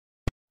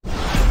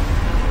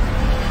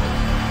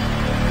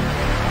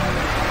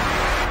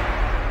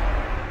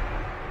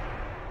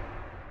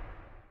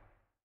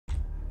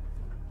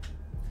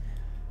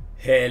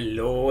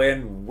Hello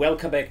and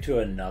welcome back to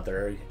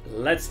another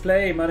Let's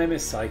Play. My name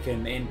is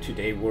Syken and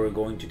today we're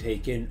going to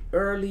take an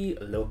early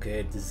look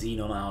at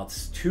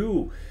Xenonauts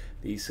 2,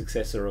 the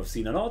successor of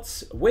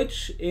Xenonauts,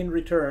 which in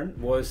return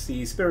was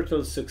the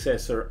spiritual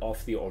successor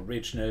of the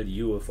original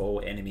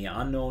UFO Enemy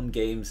Unknown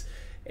games,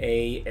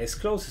 as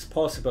close as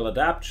possible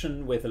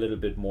adaptation with a little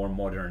bit more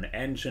modern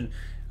engine.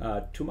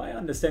 To my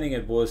understanding,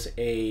 it was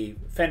a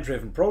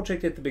fan-driven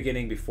project at the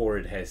beginning before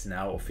it has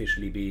now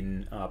officially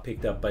been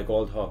picked up by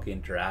Goldhawk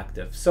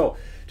Interactive. So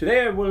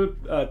today I will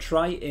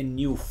try a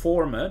new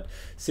format,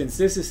 since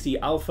this is the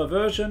alpha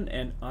version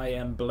and I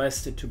am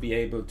blessed to be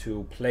able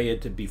to play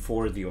it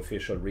before the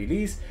official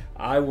release.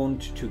 I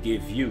want to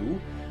give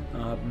you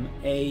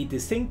a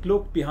distinct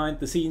look behind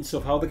the scenes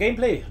of how the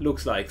gameplay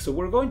looks like. So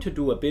we're going to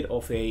do a bit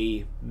of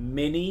a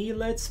mini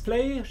Let's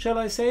Play, shall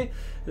I say.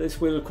 This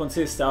will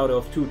consist out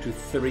of 2 to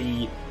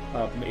 3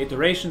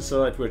 iterations,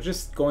 so that we're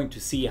just going to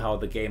see how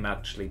the game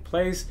actually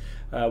plays,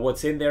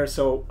 what's in there.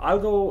 So I'll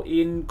go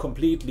in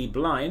completely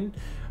blind,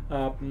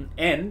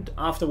 and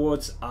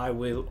afterwards I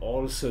will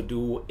also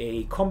do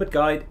a combat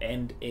guide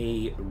and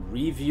a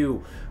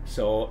review,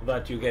 so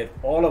that you get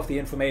all of the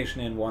information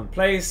in one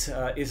place.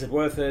 Is it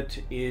worth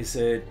it? Is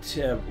it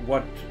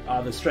what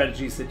are the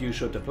strategies that you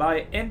should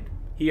apply? And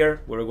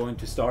here we're going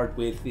to start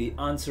with the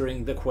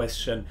answering the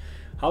question,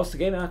 how's the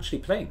game actually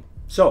playing?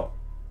 So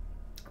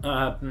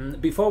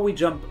before we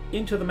jump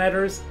into the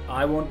matters,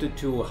 I wanted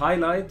to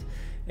highlight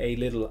a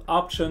little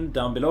option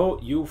down below.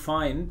 You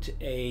find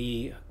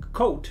a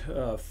code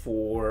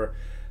for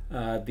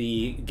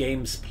the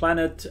Games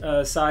Planet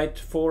site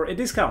for a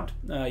discount.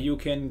 You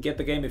can get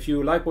the game if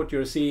you like what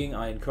you're seeing.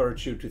 I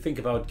encourage you to think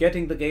about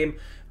getting the game.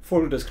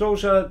 Full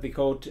disclosure, the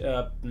code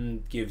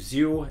gives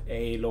you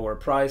a lower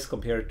price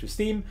compared to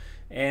Steam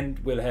and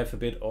will have a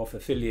bit of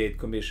affiliate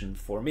commission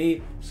for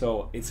me.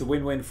 So it's a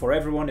win-win for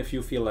everyone. If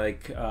you feel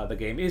like the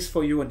game is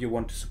for you and you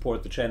want to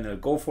support the channel,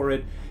 go for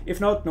it. If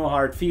not, no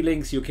hard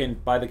feelings. You can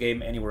buy the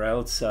game anywhere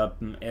else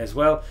as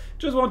well.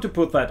 Just want to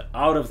put that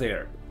out of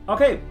there.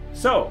 Okay,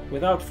 so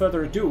without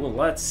further ado,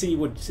 let's see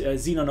what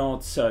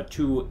Xenonauts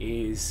 2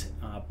 is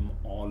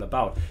all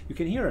about. You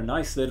can hear a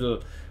nice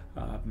little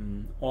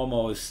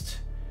almost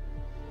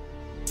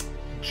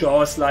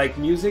Jaws-like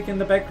music in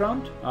the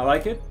background. I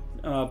like it.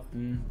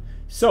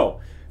 So,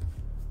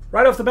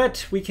 right off the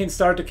bat, we can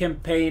start the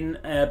campaign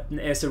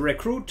as a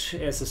recruit,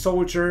 as a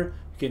soldier.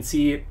 You can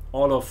see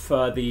all of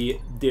the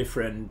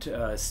different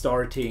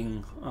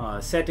starting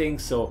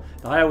settings. So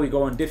the higher we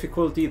go in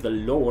difficulty, the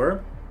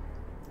lower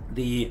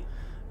the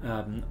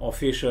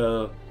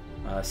official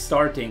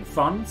starting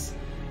funds.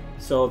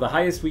 So the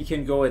highest we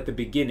can go at the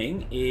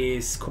beginning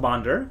is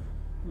Commander,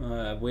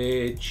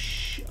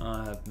 which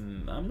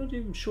I'm not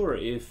even sure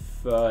if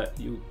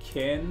you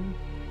can.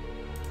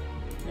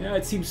 Yeah,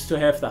 it seems to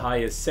have the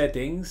highest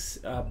settings.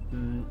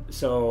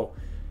 So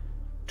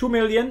 2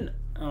 million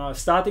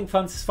starting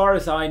funds. As far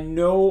as I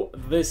know,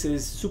 this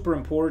is super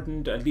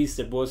important. At least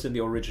it was in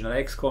the original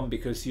XCOM,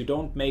 because you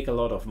don't make a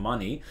lot of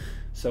money.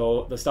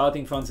 So the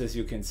starting funds, as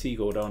you can see,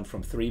 go down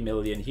from 3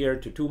 million here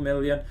to 2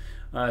 million.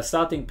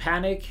 Starting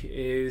panic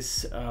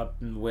is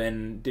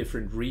when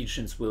different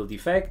regions will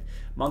defect.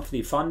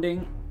 Monthly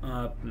funding,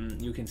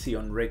 you can see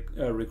on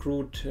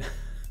recruit,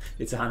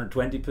 it's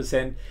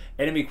 120%.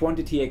 Enemy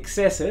quantity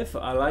excessive,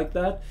 I like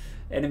that.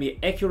 Enemy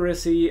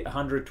accuracy,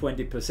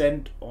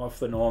 120% of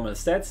the normal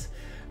stats.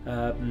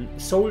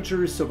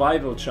 Soldier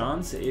survival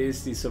chance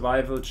is the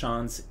survival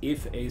chance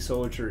if a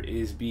soldier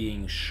is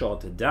being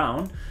shot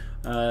down.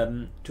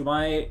 To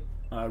my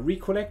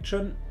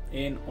recollection,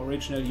 in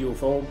original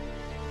UFO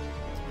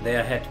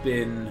there had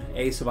been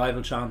a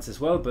survival chance as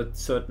well, but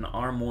certain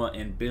armor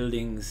and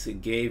buildings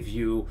gave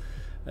you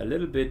a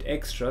little bit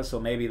extra, so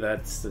maybe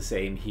that's the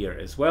same here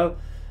as well.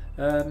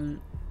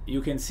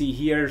 You can see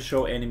here,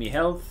 show enemy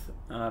health,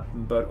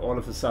 but all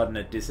of a sudden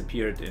it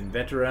disappeared in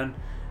veteran,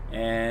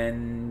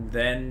 and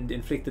then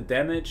inflicted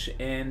damage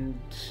and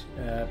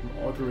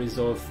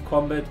auto-resolve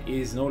combat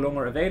is no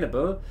longer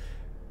available.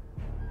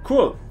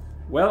 Cool.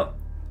 Well,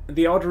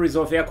 the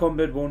auto-resolve air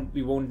combat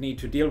we won't need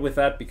to deal with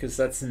that, because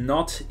that's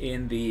not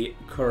in the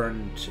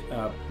current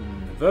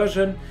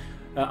version.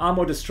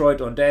 Armor destroyed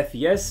on death,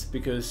 yes,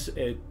 because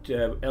it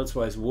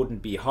elsewise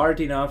wouldn't be hard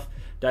enough.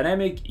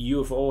 Dynamic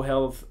UFO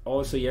health,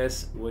 also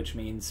yes, which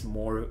means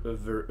more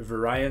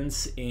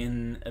variance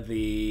in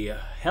the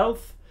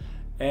health.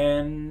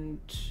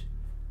 And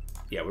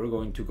yeah, we're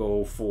going to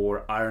go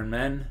for Iron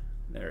Man.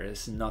 There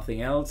is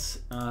nothing else.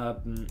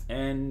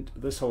 And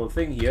this whole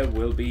thing here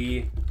will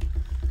be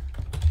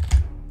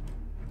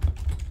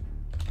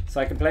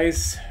Syken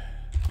plays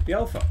the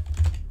alpha.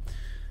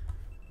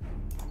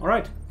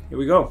 Alright, here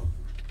we go.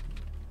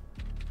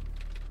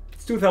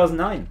 It's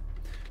 2009.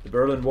 The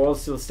Berlin Wall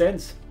still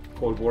stands.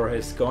 Cold War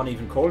has gone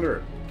even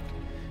colder.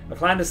 A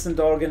clandestine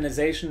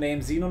organization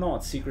named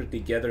Xenonauts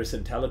secretly gathers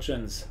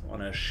intelligence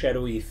on a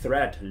shadowy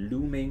threat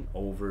looming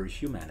over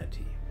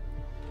humanity.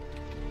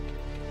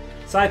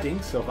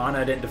 Sightings of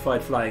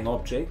unidentified flying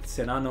objects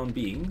and unknown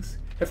beings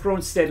have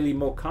grown steadily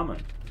more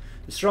common.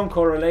 A strong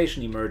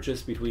correlation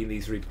emerges between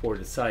these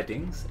reported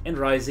sightings and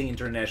rising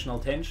international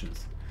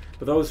tensions.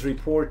 But those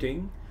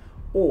reporting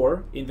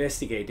or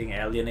investigating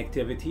alien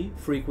activity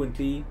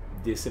frequently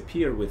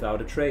disappear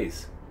without a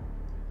trace.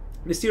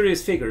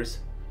 Mysterious figures,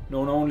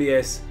 known only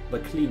as the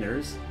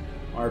cleaners,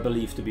 are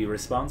believed to be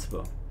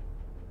responsible.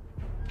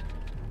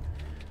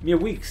 Mere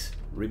weeks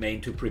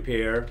remain to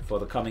prepare for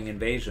the coming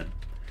invasion.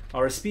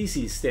 Our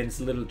species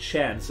stands little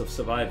chance of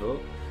survival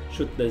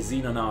should the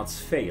Xenonauts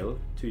fail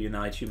to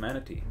unite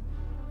humanity.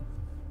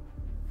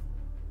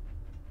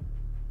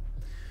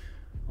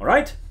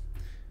 Alright,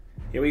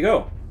 here we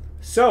go.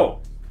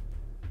 So,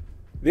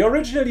 the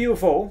original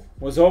UFO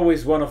was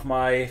always one of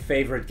my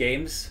favorite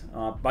games.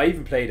 I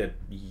even played it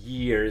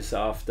years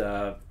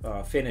after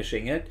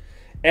finishing it,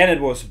 and it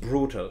was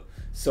brutal.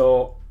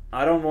 So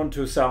I don't want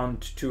to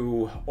sound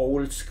too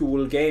old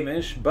school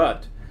gamish,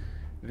 but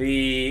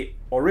the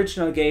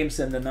original games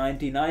in the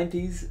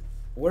 1990s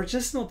were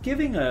just not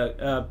giving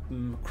a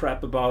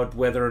crap about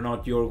whether or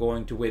not you're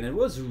going to win. It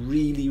was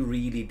really,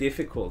 really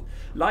difficult.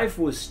 Life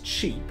was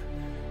cheap,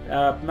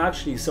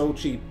 actually so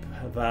cheap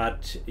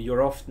that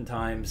you're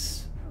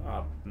oftentimes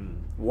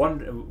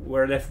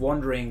we're left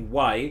wondering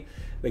why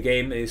the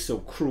game is so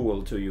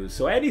cruel to you.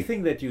 So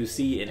anything that you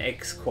see in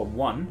XCOM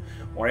 1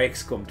 or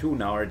XCOM 2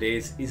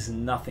 nowadays is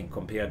nothing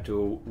compared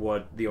to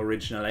what the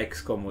original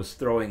XCOM was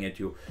throwing at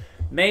you.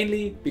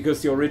 Mainly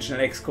because the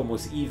original XCOM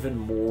was even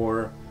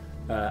more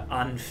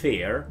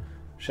unfair,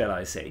 shall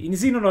I say. In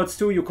Xenonauts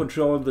 2 you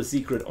control the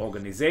secret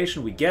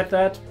organization, we get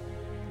that.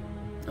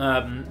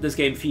 This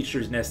game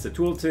features nested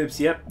tooltips.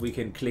 Yep, we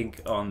can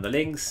click on the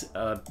links.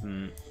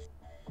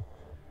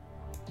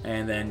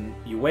 And then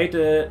you wait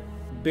a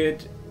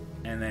bit,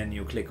 and then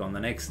you click on the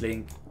next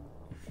link.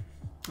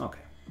 Okay.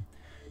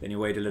 Then you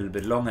wait a little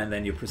bit longer, and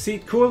then you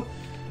proceed. Cool.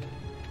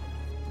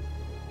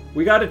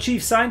 We got a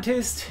chief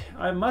scientist.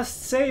 I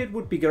must say it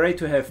would be great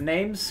to have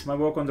names. My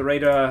work on the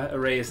radar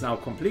array is now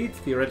complete.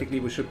 Theoretically,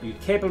 we should be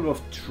capable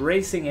of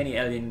tracing any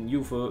alien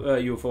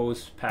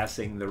UFOs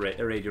passing the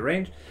radio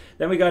range.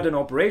 Then we got an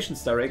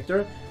operations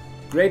director.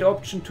 Great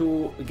option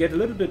to get a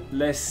little bit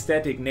less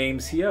static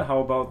names here. How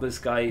about this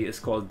guy is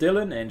called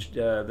Dylan and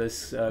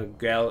this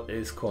gal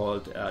is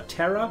called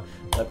Tara?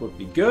 That would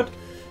be good.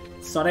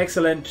 It's not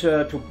excellent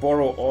to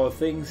borrow all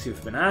things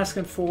you've been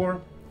asking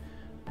for.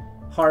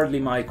 Hardly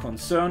my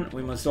concern.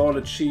 We must all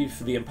achieve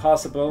the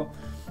impossible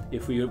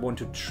if we want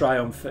to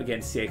triumph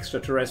against the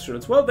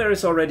extraterrestrials. Well, there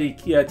is already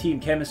team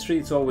chemistry.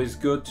 It's always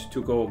good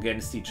to go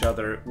against each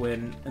other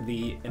when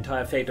the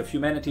entire fate of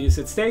humanity is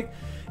at stake.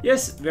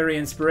 Yes, very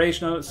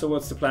inspirational. So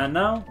what's the plan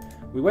now?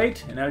 We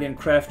wait. An alien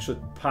craft should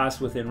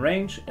pass within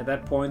range. At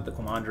that point, the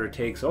commander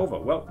takes over.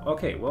 Well,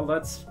 okay. Well,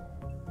 that's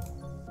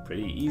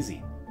pretty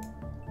easy.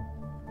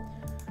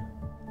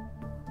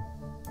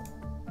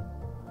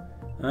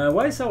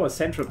 Why is our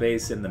central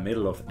base in the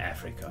middle of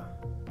Africa?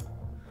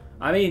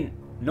 I mean,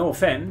 no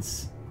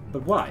offense,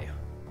 but why?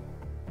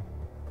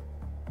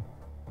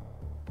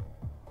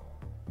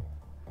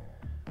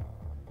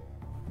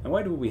 And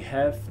why do we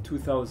have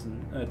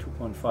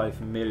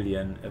 2.5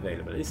 million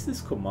available? Is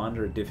this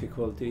commander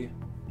difficulty?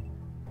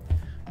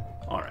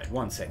 Alright,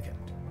 1 second.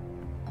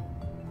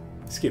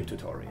 Skip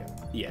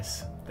tutorial.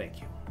 Yes, thank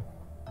you.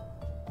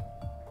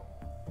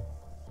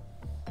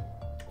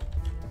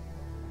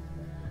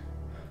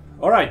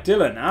 Alright,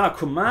 Dylan.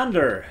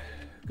 Commander.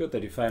 Good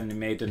that you finally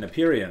made an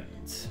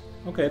appearance.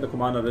 Okay, the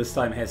commander this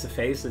time has a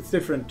face. It's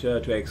different to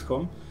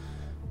XCOM.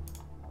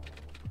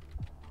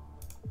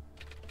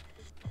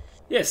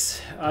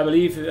 Yes, I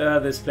believe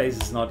this place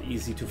is not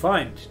easy to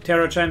find.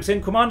 Terra chimes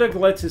in. Commander,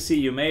 glad to see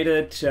you made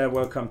it.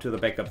 Welcome to the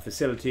backup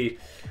facility.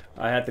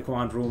 I had the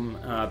command room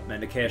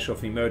and a cache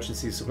of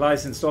emergency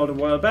supplies installed a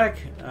while back.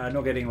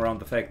 No getting around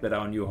the fact that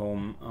our new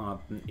home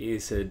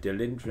is a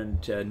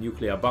delinquent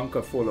nuclear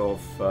bunker full of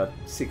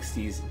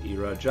 60s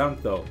era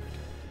junk though.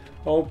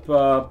 Hope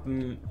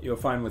you're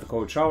fine with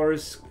cold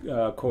showers,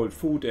 cold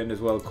food, and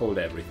as well cold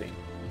everything.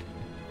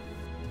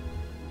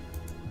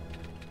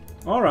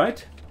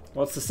 Alright.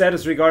 What's the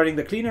status regarding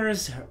the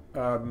cleaners?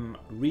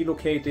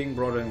 Relocating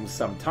brought them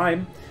some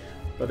time,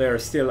 but they are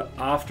still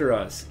after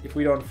us. If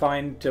we don't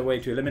find a way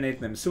to eliminate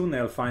them soon,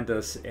 they'll find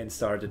us and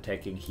start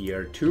attacking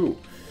here too.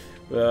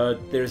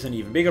 There's an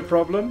even bigger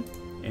problem,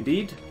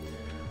 indeed.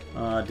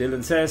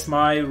 Dylan says,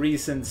 my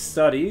recent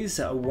studies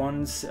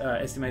once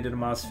estimated a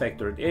mass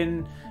factored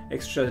in.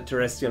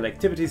 Extraterrestrial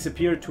activities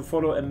appear to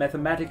follow a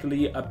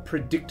mathematically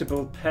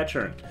predictable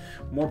pattern,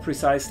 more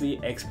precisely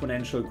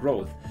exponential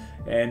growth,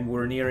 and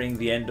we're nearing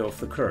the end of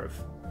the curve.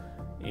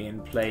 In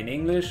plain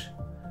English,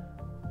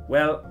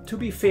 well, to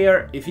be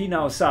fair, if he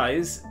now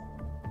sighs,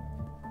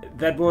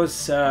 that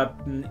was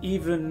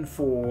even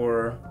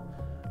for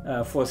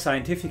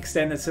scientific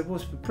standards, it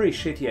was a pretty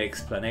shitty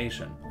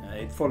explanation.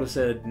 It follows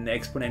an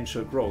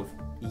exponential growth.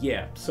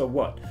 Yeah, so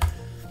what?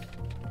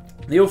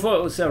 The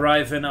UFOs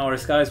arrive in our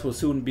skies will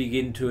soon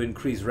begin to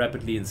increase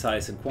rapidly in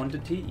size and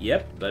quantity.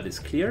 Yep, that is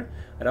clear.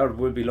 I doubt it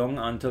will be long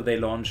until they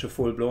launch a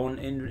full-blown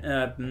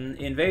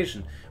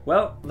invasion.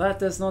 Well, that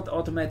does not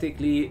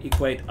automatically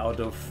equate out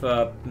of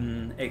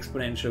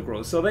exponential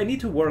growth. So they need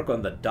to work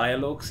on the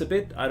dialogues a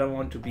bit. I don't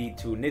want to be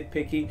too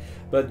nitpicky,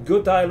 but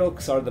good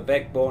dialogues are the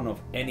backbone of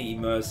any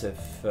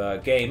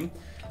immersive game.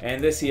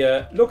 And this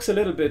here looks a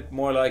little bit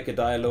more like a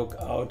dialogue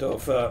out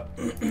of a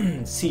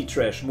sea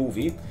trash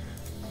movie,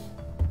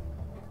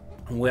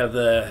 where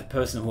the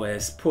person who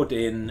has put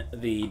in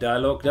the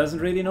dialogue doesn't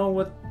really know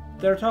what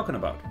they're talking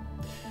about.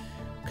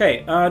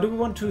 Okay, do we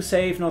want to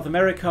save North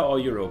America or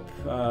Europe?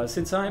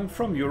 Since I'm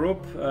from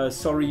Europe,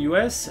 sorry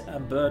US,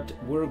 but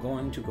we're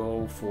going to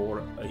go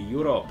for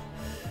Europe.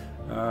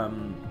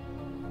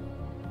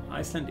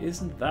 Iceland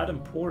isn't that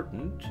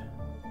important.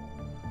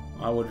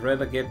 I would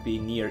rather get the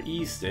Near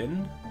East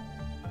in.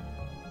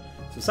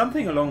 So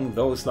something along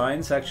those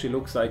lines actually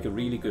looks like a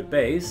really good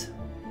base.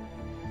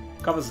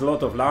 Covers a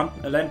lot of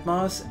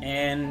landmass,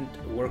 and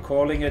we're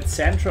calling it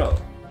Central.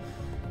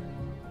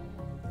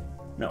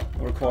 No,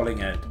 we're calling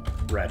it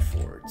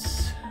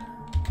Bradford's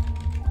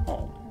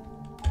home.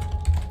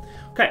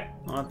 Okay,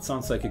 that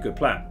sounds like a good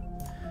plan.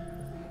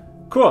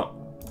 Cool.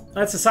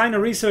 Let's assign a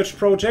research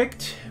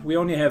project. We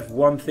only have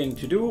one thing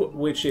to do,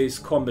 which is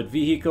combat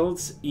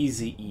vehicles.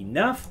 Easy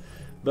enough.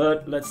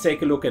 But let's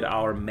take a look at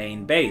our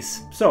main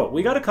base. So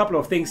we got a couple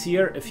of things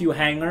here, a few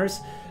hangars.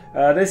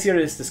 This here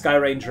is the Sky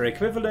Ranger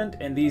equivalent,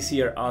 and these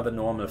here are the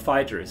normal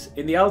fighters.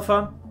 In the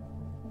alpha,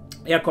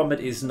 air combat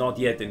is not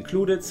yet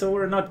included, so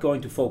we're not going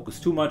to focus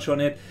too much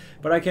on it,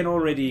 but I can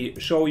already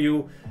show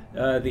you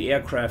the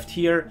aircraft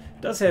here.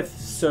 It does have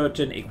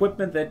certain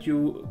equipment that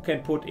you can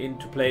put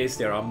into place.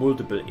 There are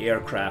multiple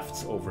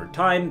aircrafts over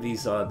time.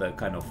 These are the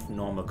kind of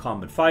normal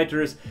combat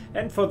fighters,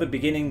 and for the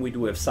beginning we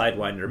do have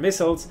Sidewinder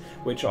missiles,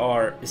 which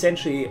are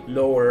essentially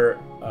lower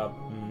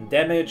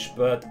damage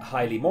but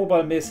highly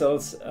mobile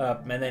missiles,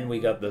 and then we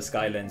got the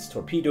Skylance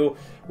torpedo,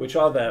 which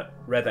are the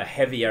rather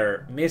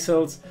heavier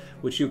missiles,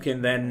 which you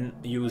can then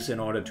use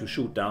in order to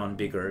shoot down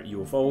bigger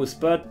UFOs,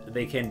 but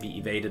they can be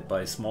evaded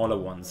by smaller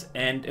ones.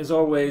 And as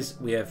always,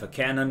 we have a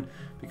cannon,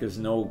 because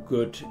no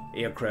good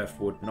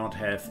aircraft would not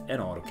have an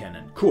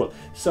autocannon. Cool.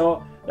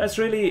 So that's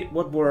really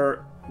what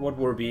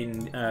we're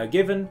being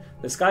given.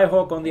 The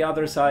Skyhawk on the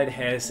other side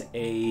has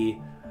a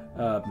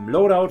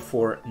loadout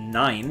for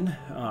 9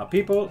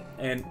 people,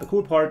 and the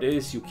cool part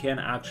is you can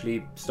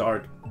actually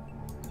start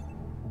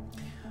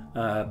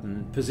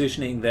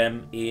positioning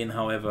them in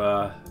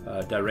however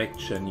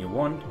direction you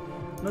want.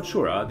 I'm not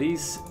sure, are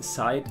these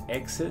side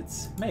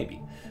exits?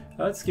 Maybe.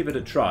 Let's give it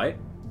a try.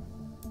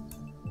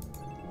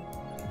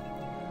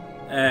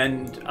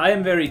 And I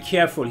am very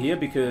careful here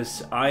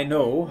because I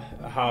know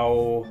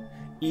how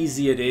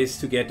easy it is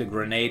to get a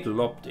grenade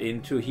lobbed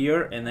into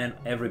here and then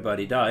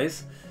everybody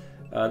dies.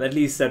 At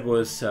least that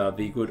was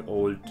the good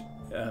old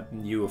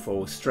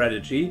UFO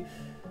strategy.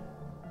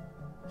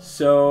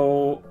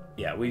 So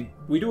yeah, we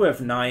do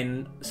have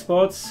 9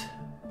 spots.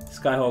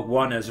 Skyhawk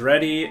 1 is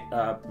ready.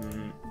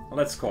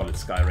 Let's call it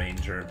Sky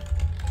Ranger,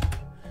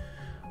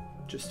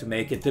 just to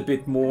make it a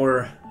bit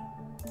more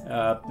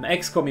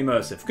XCOM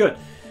immersive. Good.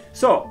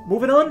 So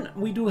moving on,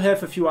 we do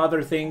have a few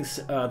other things.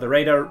 The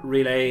radar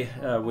relay,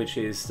 which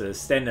is the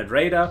standard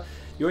radar.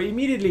 You're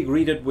immediately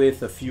greeted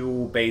with a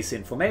few base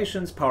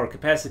informations. Power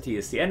capacity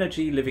is the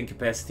energy. Living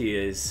capacity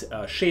is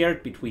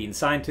shared between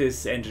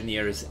scientists,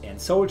 engineers, and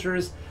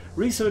soldiers.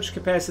 Research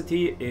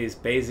capacity is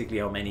basically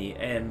how many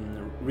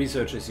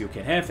researchers you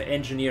can have.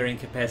 Engineering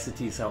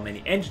capacity is how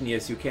many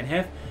engineers you can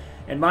have.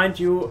 And mind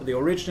you, the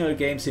original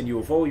games in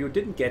UFO, you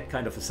didn't get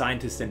kind of a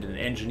scientist and an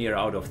engineer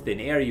out of thin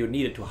air. You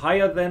needed to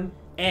hire them,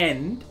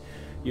 and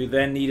you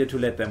then needed to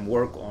let them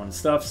work on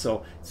stuff.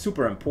 So it's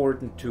super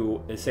important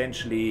to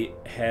essentially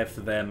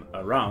have them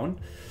around.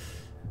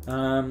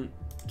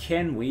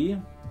 Can we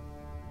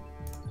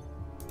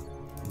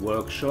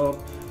workshop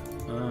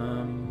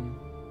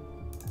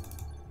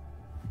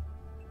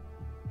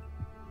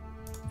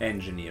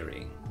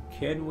engineering?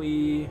 Can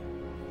we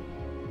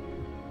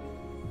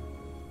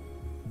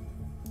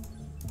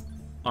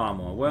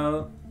armor?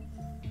 Well,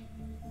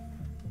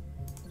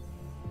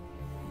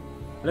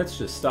 let's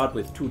just start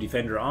with 2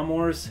 defender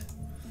armors.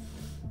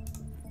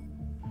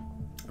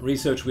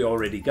 Research we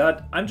already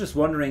got. I'm just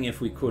wondering if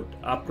we could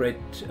upgrade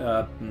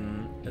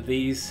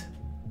these.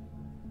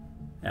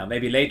 Yeah,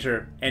 maybe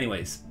later.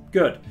 Anyways,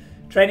 good.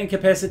 Training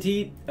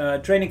capacity.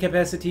 Training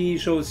capacity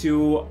shows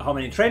you how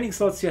many training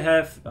slots you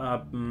have,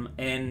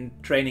 and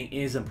training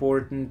is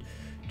important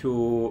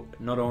to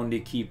not only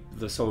keep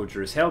the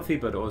soldiers healthy,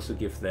 but also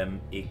give them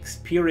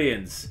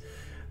experience.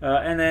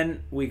 And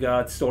then we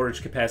got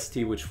storage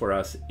capacity, which for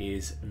us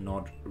is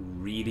not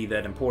really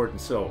that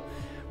important. So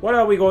what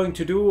are we going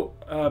to do?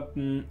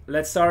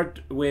 Let's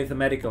start with the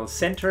medical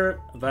center.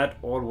 That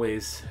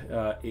always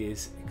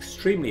is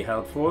extremely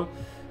helpful,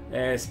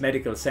 as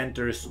medical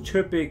centers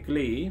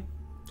typically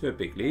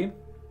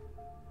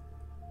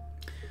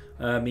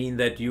mean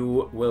that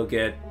you will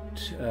get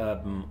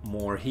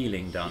more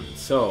healing done.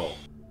 So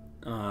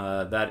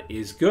that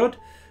is good.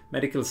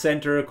 Medical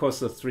center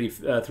costs us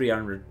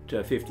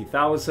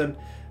 350,000,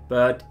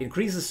 but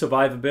increases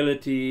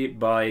survivability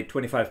by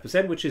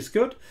 25%, which is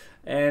good,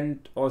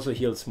 and also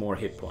heals more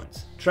hit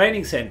points.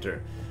 Training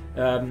center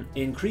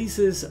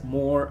increases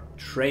more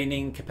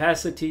training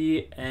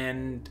capacity,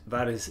 and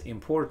that is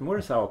important.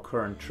 Where's our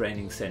current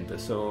training center?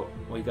 So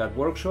we got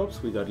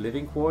workshops, we got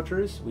living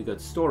quarters, we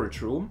got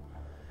storage room,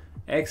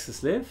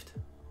 access lift,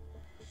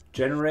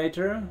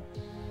 generator.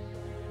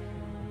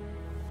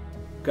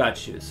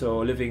 Got you. So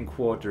living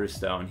quarters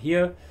down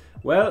here.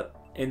 Well,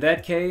 in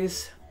that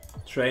case,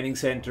 training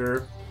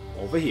center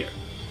over here.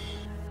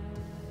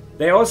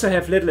 They also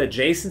have little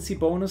adjacency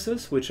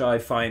bonuses, which I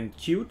find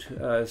cute.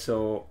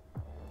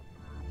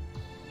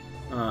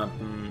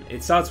 It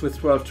starts with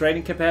 12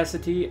 training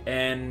capacity,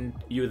 and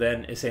you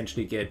then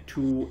essentially get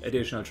 2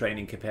 additional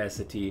training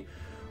capacity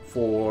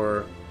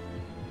for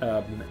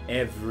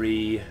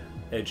every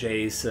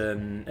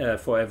adjacent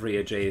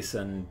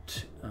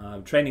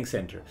training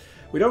center.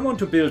 We don't want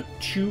to build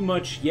too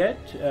much yet,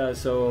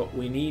 so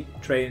we need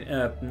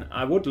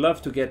I would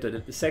love to get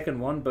the second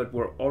one, but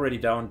we're already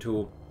down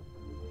to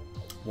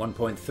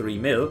 1.3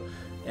 mil,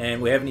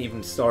 and we haven't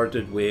even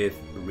started with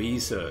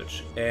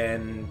research.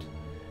 And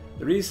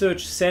the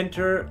research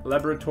center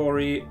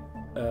laboratory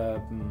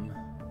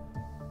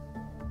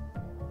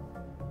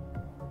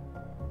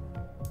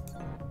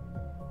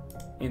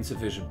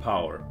insufficient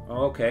power.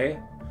 Okay.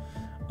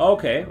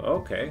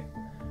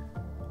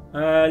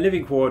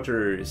 Living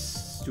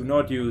quarters do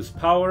not use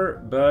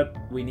power, but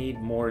we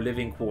need more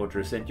living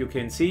quarters, and you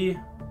can see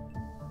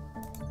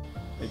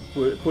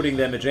putting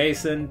them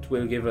adjacent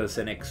will give us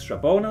an extra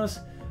bonus.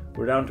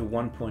 We're down to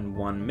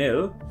 1.1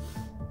 mil.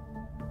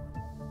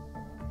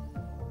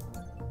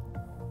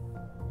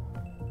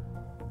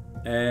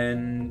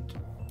 And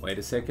wait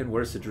a second,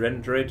 where's the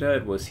generator?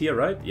 It was here,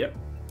 right? Yep.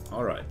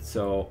 Alright,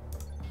 so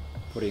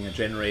putting a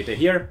generator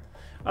here.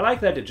 I like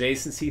that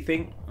adjacency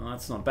thing.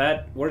 That's not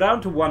bad. We're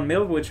down to 1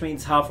 mil, which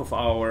means half of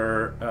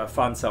our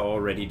funds are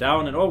already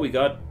down, and all we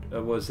got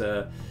was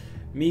a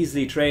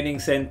measly training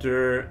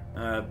center,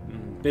 a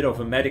bit of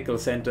a medical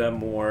center,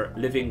 more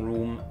living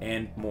room,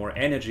 and more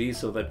energy,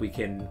 so that we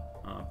can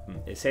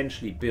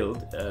essentially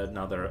build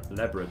another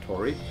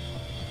laboratory,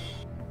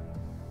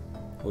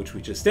 which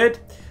we just did.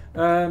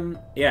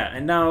 Yeah,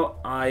 and now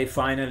I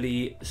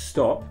finally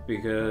stop,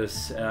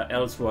 because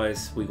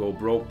elsewise we go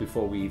broke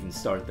before we even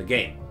start the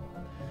game.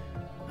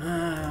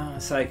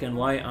 Syken,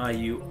 why are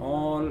you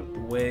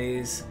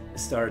always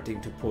starting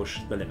to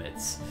push the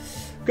limits?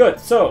 Good,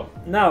 so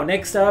now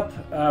next up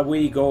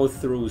we go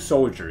through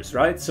soldiers,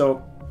 right?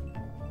 So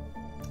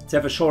let's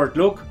have a short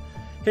look.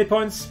 Hit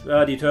points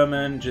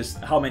determine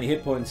just how many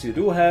hit points you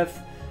do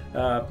have.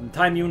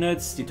 Time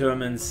units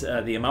determines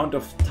the amount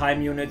of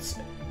time units,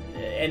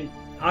 and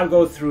I'll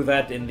go through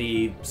that in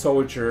the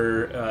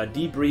soldier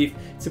debrief.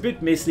 It's a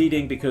bit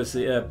misleading because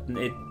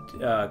it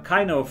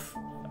kind of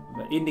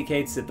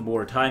indicates that the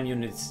more time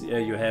units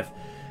you have,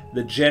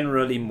 the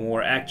generally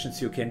more actions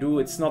you can do.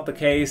 It's not the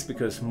case,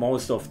 because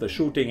most of the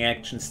shooting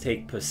actions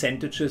take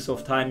percentages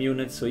of time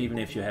units, so even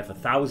if you have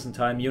 1,000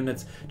 time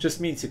units, just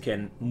means you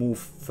can move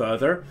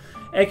further.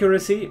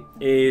 Accuracy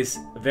is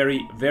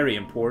very, very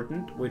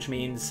important, which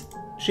means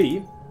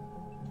she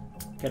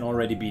can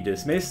already be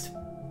dismissed.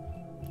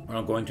 We're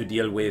not going to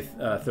deal with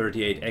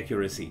 38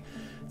 accuracy.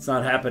 It's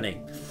not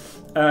happening.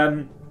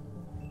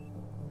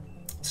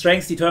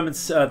 Strength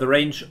determines the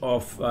range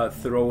of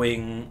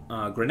throwing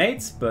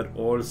grenades, but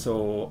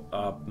also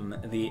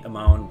the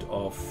amount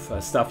of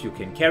stuff you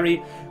can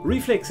carry.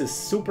 Reflex is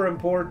super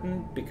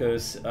important,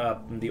 because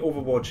the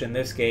Overwatch in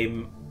this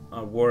game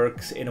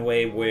works in a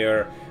way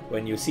where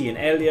when you see an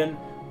alien,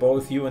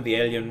 both you and the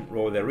alien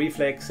roll their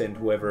reflex, and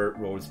whoever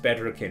rolls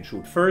better can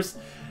shoot first.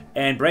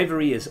 And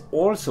bravery is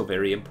also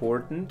very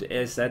important,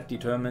 as that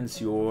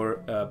determines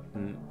your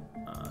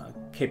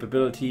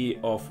capability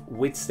of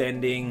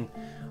withstanding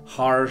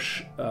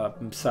harsh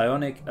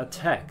psionic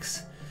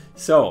attacks.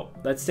 So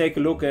let's take a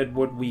look at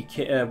what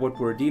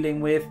we're dealing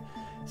with.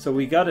 So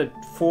we got a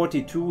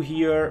 42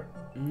 here.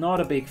 Not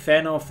a big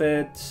fan of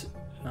it.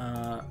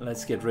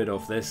 Let's get rid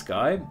of this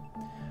guy.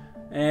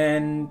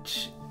 And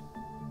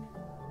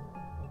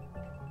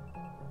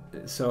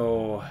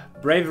so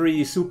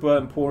bravery super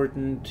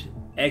important,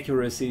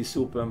 accuracy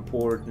super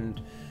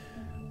important.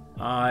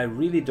 I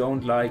really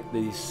don't like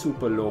the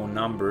super low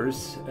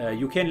numbers.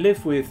 You can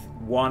live with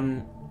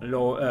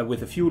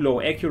with a few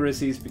low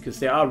accuracies, because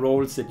there are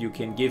roles that you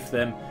can give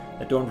them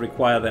that don't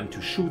require them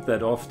to shoot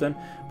that often.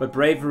 But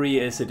bravery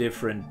is a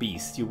different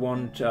beast. You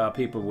want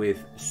people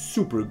with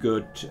super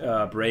good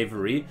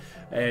bravery,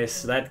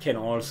 as that can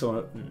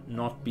also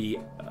not be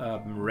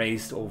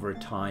raised over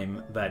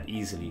time that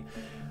easily.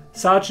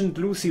 Sergeant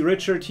Lucy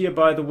Richard here,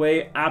 by the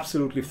way,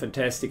 absolutely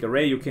fantastic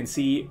array. You can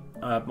see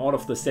all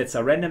of the stats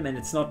are random, and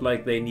it's not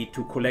like they need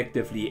to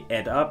collectively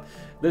add up.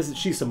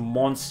 She's a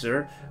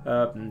monster.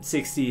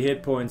 60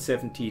 hit points,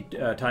 70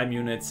 time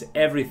units,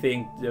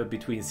 everything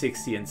between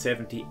 60 and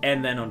 70,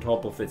 and then on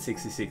top of it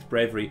 66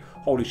 bravery.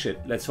 Holy shit,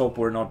 let's hope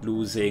we're not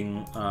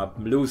losing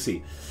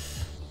Lucy.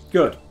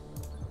 Good.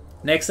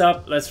 Next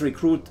up, let's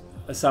recruit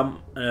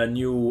some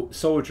new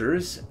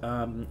soldiers.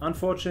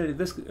 Unfortunately,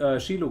 this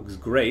she looks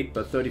great,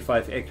 but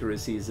 35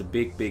 accuracy is a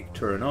big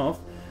turn off.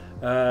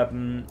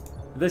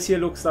 This here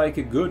looks like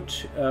a good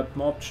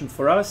option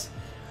for us.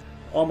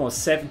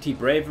 Almost 70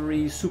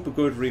 bravery, super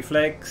good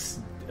reflex,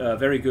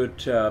 very good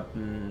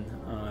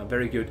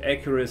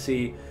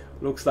accuracy.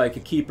 Looks like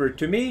a keeper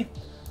to me.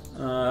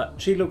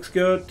 She looks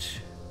good.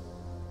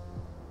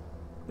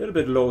 A little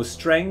bit low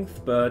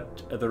strength,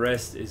 but the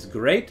rest is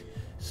great.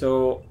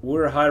 So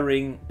we're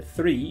hiring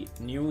 3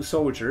 new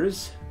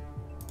soldiers.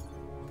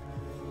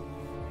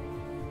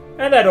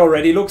 And that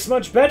already looks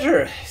much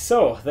better.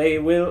 So they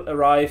will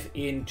arrive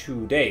in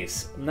 2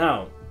 days.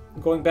 Now,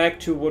 going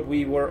back to what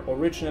we were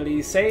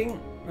originally saying,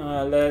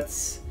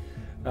 let's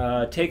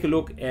take a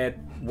look at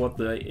what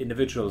the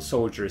individual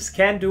soldiers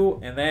can do,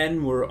 and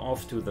then we're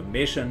off to the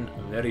mission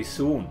very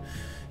soon.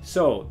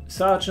 So,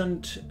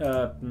 Sergeant,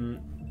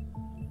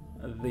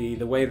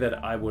 the way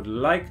that I would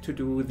like to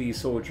do these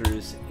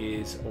soldiers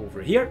is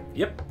over here.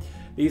 Yep,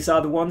 these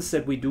are the ones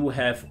that we do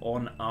have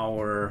on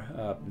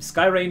our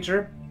Sky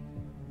Ranger,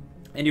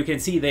 and you can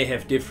see they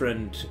have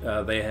different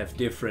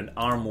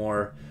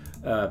armor,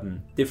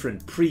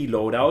 different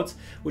pre-loadouts,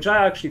 which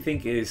I actually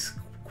think is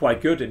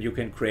quite good, and you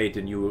can create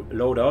a new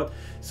loadout.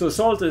 So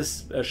Assault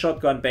is a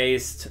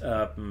shotgun-based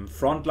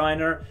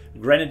frontliner.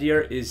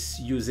 Grenadier is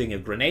using a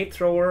grenade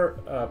thrower.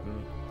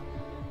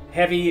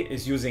 Heavy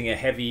is using a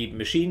heavy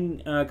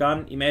machine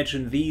gun.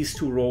 Imagine these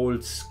 2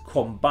 roles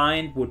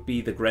combined would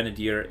be the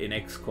Grenadier in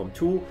XCOM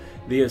 2.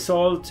 The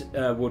Assault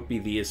would be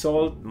the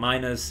Assault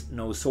minus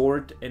no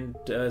sword and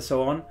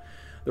so on.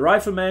 The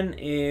Rifleman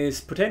is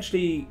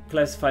potentially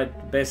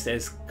classified best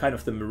as kind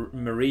of the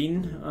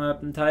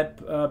Marine type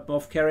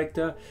of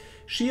character.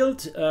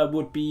 Shield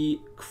would be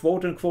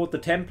quote-unquote the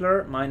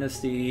Templar minus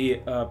the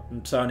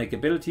psionic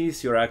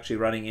abilities. You're actually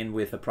running in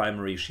with a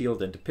primary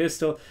shield and a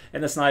pistol,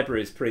 and the Sniper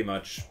is pretty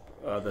much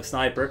the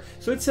Sniper.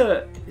 So it's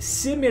a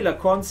similar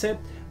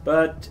concept,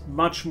 but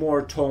much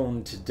more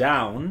toned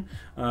down.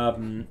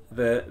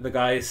 The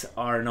guys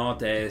are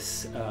not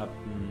as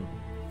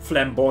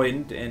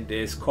flamboyant and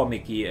as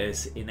comic-y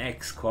as in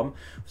XCOM.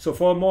 So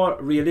for a more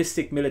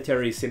realistic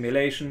military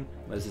simulation,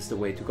 this is the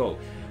way to go.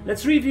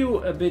 Let's review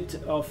a bit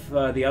of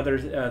the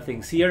other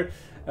things here.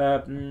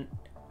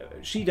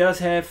 She does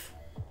have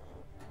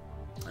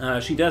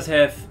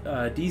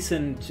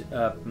decent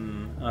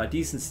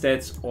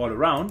stats all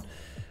around.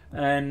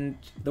 And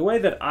the way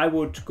that I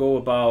would go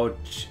about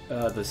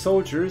the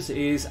soldiers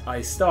is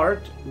I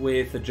start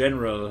with the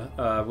general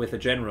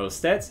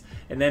stats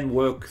and then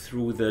work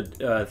through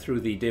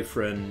the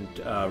different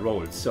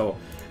roles. So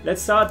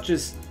let's start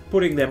just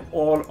putting them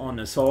all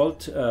on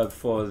assault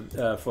for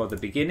the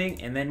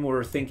beginning, and then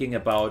we're thinking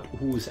about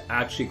who's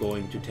actually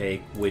going to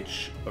take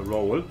which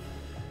role.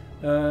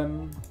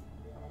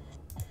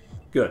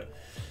 Good.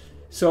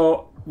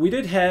 So we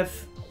did have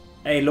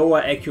a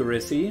lower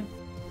accuracy.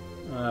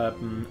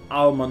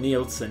 Alma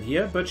Nielsen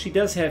here, but she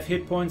does have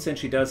hit points and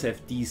she does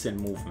have decent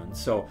movement,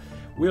 so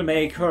we'll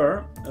make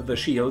her the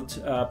shield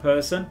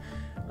person.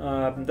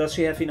 Does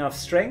she have enough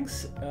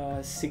strength?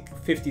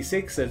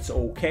 56, that's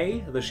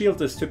okay. The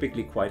shield is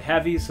typically quite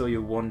heavy, so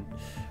you want,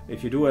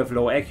 if you do have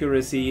low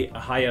accuracy, a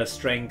higher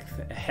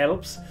strength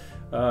helps.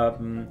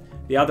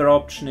 The other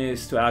option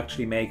is to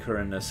actually make her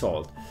an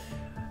assault.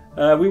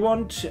 We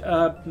want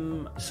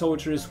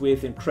soldiers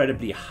with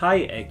incredibly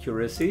high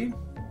accuracy.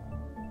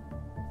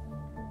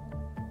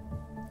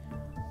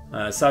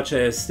 Such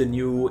as the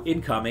new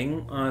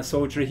incoming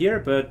soldier here,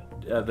 but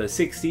the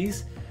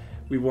 60s,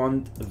 we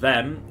want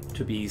them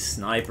to be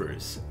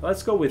snipers.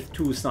 Let's go with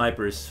 2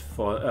 snipers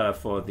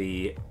for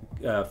the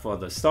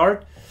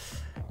start.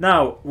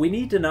 Now we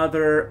need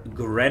another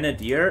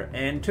grenadier,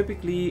 and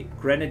typically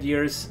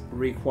grenadiers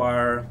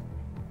require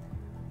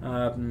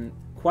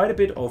quite a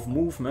bit of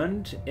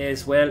movement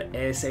as well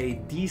as a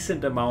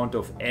decent amount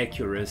of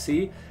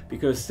accuracy,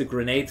 because the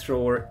grenade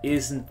thrower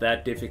isn't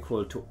that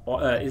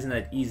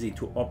easy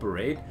to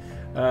operate.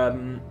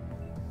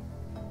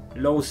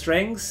 Low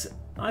strengths,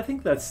 I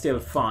think that's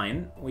still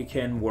fine. We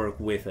can work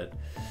with it.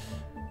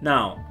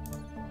 Now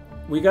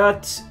we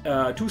got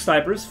 2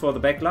 snipers for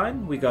the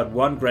backline. We got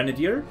 1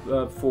 grenadier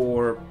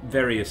for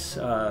various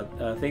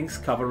things,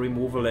 cover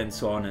removal and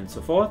so on and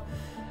so forth.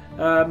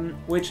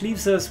 Which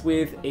leaves us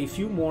with a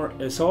few more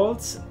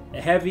assaults,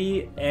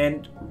 heavy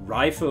and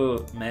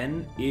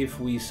riflemen if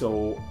we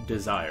so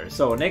desire.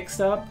 So next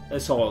up,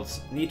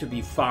 assaults need to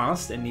be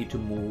fast and need to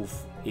move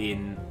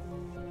in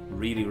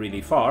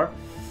really far.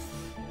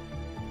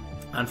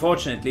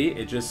 Unfortunately,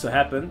 it just so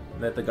happened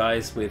that the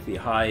guys with the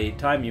high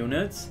time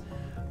units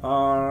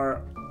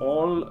are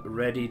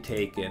already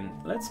taken.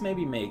 Let's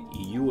maybe make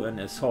you an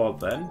assault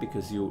then,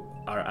 because you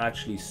are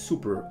actually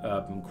super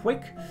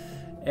quick.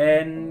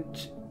 And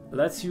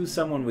let's use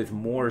someone with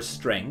more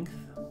strength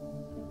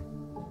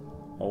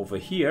over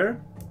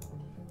here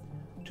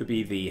to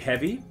be the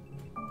heavy,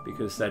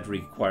 because that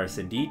requires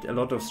indeed a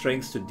lot of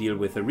strength to deal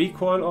with the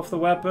recoil of the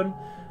weapon.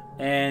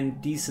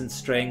 And decent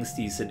strength,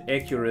 decent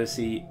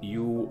accuracy.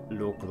 You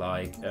look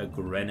like a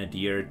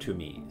grenadier to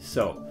me.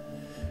 So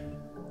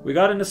we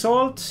got an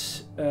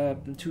assault,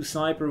 2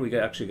 sniper. We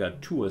actually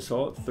got 2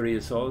 assault, 3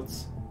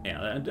 assaults.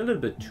 Yeah, and a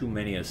little bit too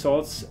many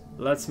assaults.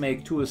 Let's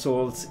make 2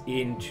 assaults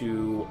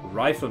into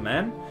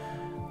rifleman.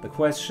 The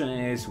question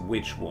is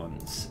which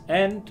ones,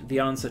 and the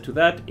answer to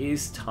that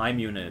is time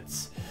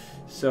units.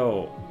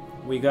 So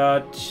we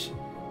got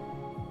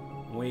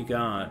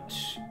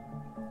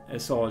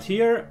assault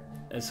here,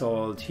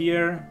 assault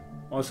here.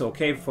 Also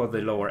okay for the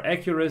lower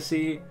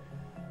accuracy.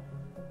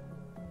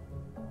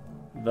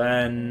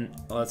 Then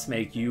let's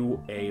make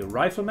you a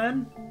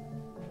rifleman.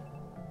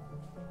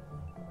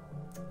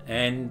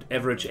 And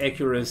average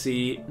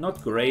accuracy,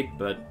 not great,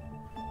 but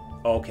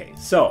okay.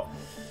 So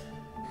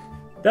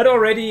that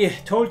already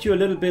told you a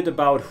little bit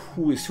about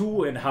who is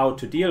who and how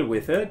to deal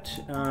with it.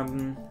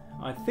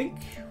 I think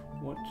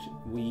what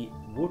we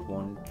would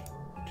want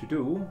to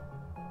do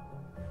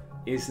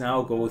is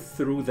now go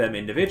through them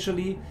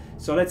individually.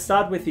 So let's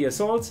start with the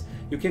assaults.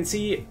 You can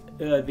see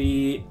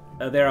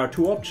there are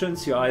 2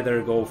 options. You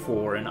either go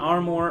for an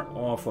armor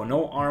or for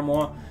no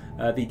armor.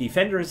 The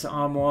defender's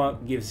armor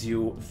gives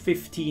you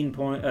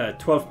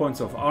 12 points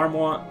of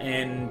armor,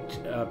 and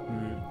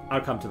I'll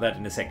come to that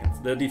in a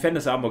second. The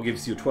defender's armor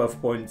gives you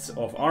 12 points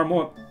of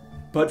armor,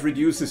 but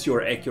reduces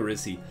your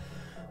accuracy.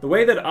 The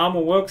way that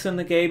armor works in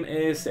the game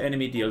is the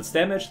enemy deals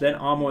damage, then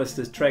armor is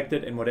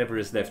distracted, and whatever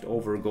is left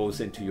over goes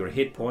into your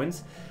hit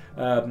points.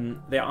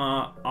 There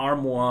are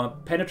armor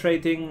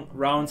penetrating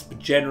rounds, but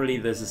generally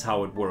this is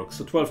how it works.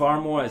 So 12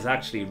 armor is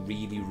actually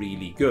really,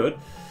 really good.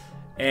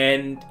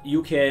 And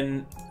you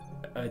can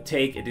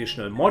take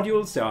additional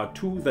modules. There are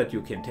 2 that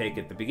you can take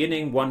at the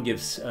beginning. One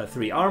gives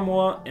 3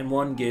 armor and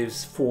one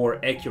gives 4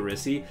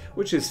 accuracy,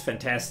 which is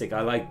fantastic.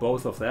 I like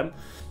both of them.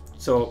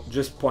 So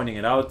just pointing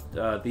it out,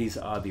 these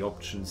are the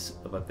options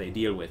that they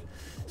deal with.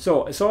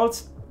 So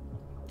assaults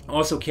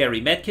also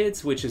carry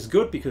medkits, which is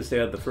good because they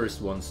are the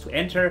first ones to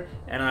enter.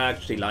 And I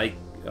actually like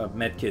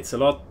medkits a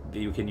lot.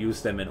 You can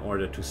use them in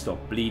order to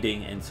stop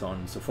bleeding and so on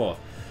and so forth.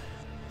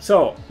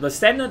 So the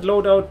standard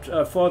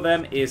loadout for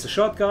them is a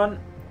shotgun,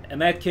 a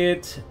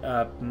medkit,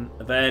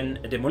 then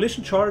a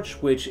demolition charge,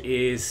 which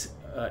is,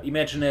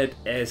 imagine it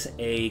as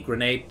a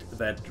grenade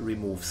that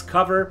removes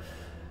cover.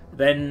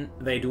 Then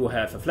they do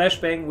have a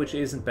flashbang, which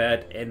isn't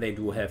bad, and they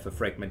do have a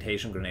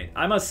fragmentation grenade.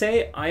 I must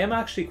say, I am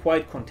actually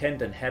quite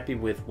content and happy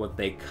with what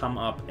they come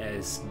up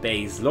as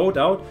base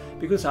loadout,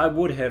 because I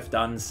would have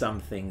done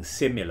something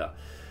similar.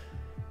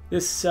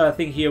 This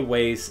thing here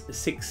weighs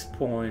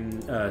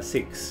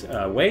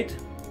 6.6 weight.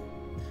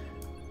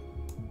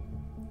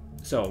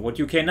 So what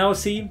you can now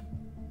see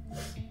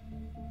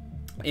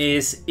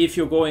is if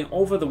you're going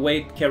over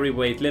the carry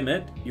weight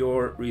limit,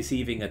 you're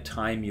receiving a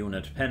time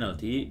unit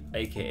penalty,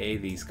 aka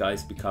these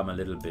guys become a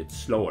little bit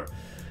slower.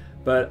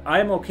 But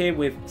I'm okay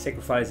with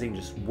sacrificing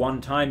just 1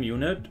 time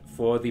unit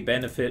for the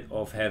benefit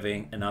of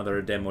having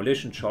another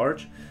demolition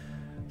charge.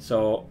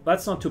 So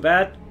that's not too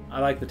bad. I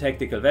like the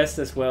tactical vest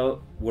as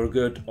well. We're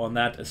good on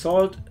that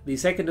assault. The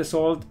second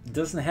assault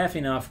doesn't have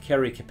enough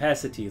carry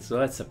capacity, so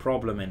that's a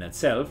problem in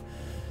itself.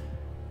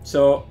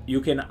 So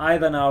you can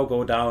either now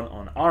go down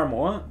on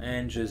armor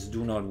and just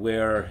do not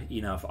wear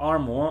enough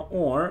armor,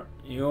 or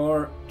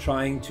you're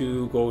trying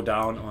to go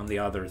down on the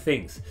other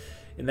things.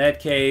 In that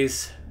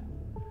case,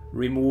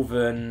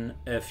 removing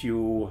a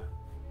few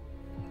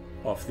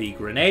of the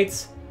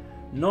grenades.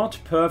 Not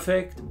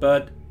perfect,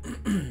 but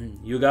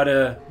you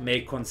gotta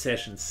make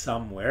concessions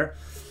somewhere.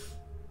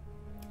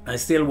 I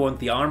still want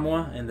the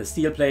armor and the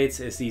steel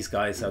plates, as these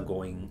guys are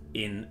going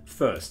in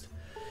first.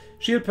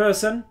 Shield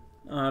person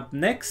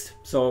next.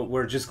 So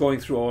we're just going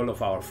through all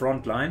of our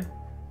front line.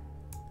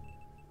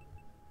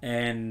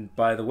 And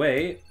by the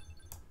way,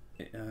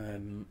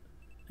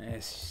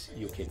 as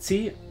you can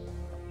see,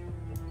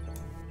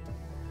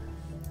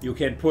 you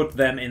can put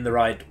them in the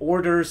right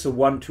order. So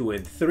 1, 2,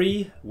 and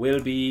 3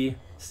 will be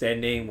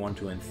standing 1,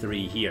 2, and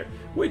 3 here,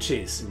 which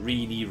is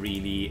really,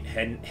 really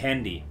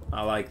handy.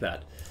 I like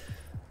that.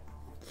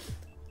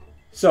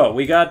 So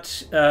we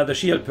got the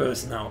shield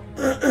person now,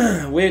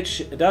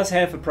 which does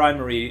have a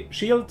primary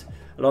shield,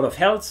 a lot of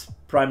health,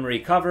 primary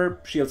cover.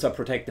 Shields are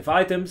protective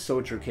items,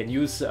 soldier can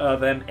use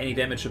them. Any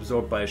damage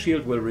absorbed by a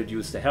shield will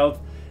reduce the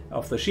health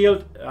of the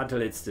shield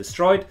until it's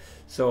destroyed.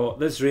 So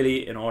this is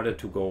really in order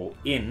to go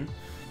in.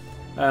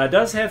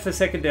 Does have a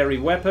secondary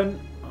weapon,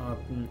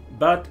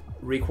 but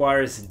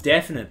requires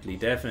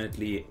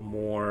definitely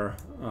more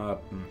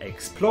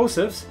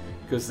explosives,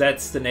 because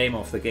that's the name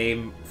of the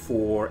game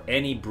for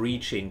any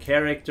breaching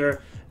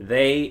character.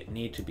 They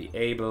need to be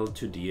able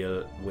to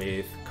deal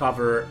with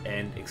cover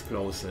and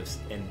explosives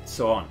and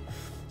so on.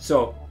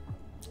 So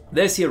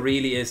This here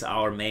really is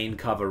our main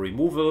cover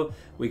removal.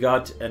 We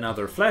got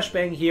another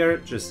flashbang here,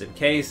 just in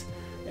case,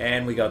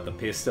 and we got the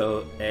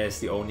pistol as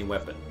the only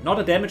weapon. Not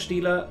a damage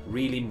dealer,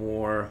 really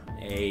more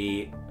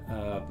a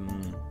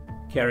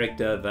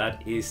character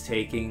that is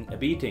taking a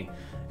beating.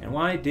 And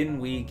why didn't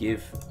we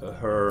give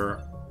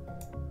her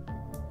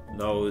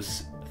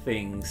those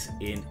things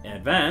in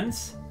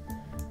advance?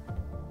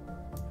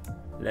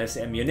 Less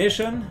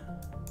ammunition.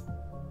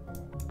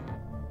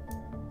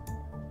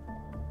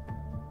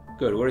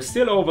 Good, we're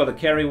still over the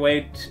carry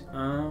weight.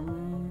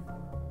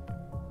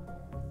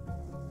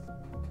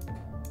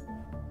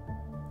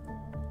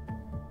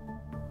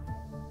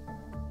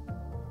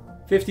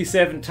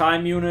 57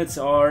 time units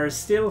are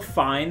still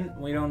fine.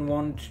 We don't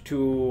want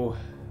to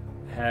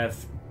have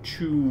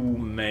too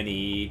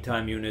many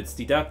time units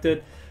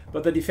deducted,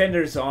 but the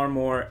defender's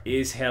armor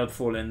is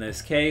helpful in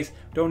this case.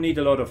 Don't need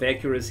a lot of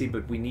accuracy,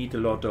 but we need a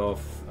lot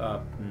of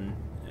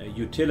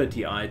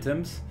utility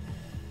items.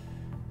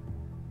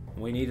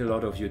 We need a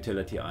lot of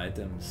utility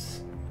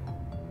items.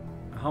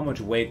 How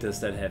much weight does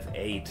that have?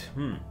 8.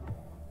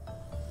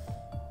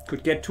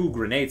 Could get 2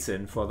 grenades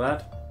in for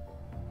that.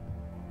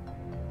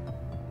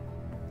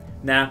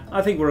 Nah,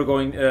 I think we're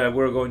going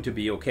to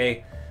be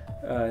okay.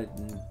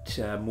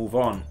 Move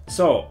on.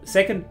 So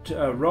second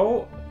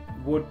row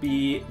would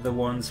be the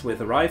ones with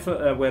the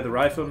rifle, where the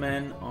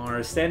riflemen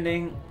are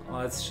standing.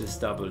 Let's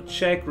just double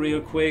check real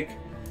quick.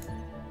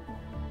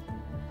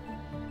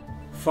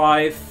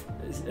 5,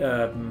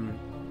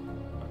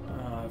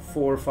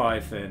 4,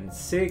 5, and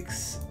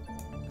 6.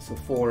 So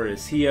 4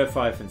 is here,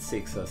 5 and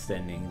 6 are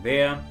standing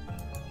there.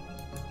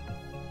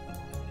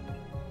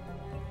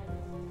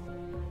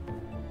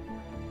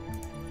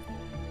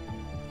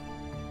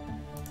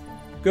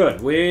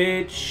 Good,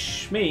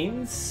 which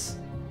means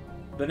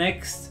the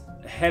next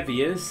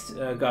heaviest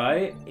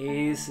guy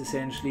is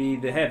essentially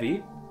the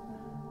heavy.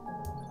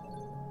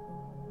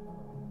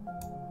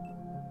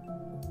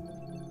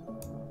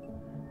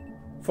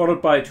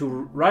 Followed by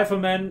 2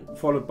 riflemen,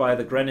 followed by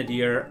the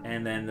grenadier,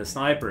 and then the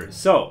snipers.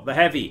 So, the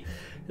heavy.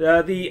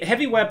 The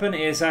heavy weapon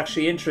is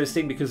actually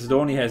interesting because it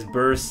only has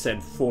bursts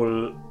and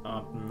full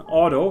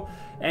auto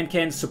and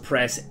can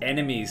suppress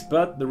enemies,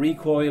 but the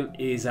recoil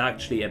is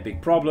actually a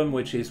big problem,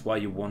 which is why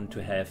you want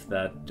to have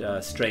that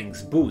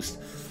strength boost.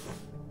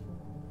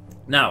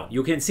 Now,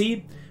 you can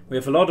see we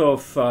have a lot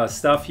of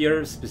stuff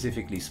here,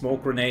 specifically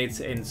smoke grenades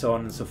and so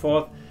on and so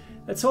forth.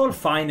 That's all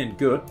fine and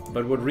good,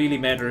 but what really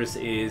matters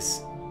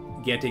is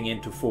getting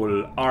into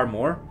full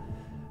armor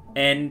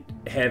and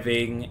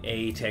having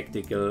a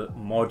tactical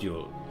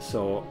module.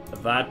 So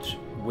that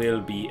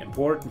will be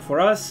important for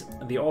us.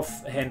 The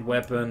offhand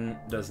weapon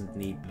doesn't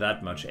need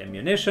that much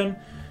ammunition.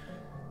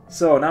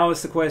 So now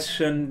is the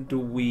question, do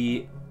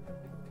we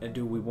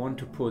want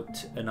to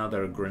put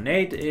another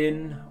grenade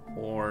in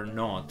or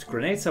not?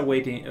 Grenades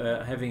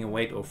are having a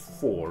weight of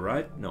 4,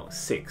 right? No,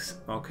 6.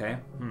 Okay.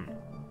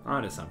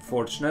 That is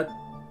unfortunate.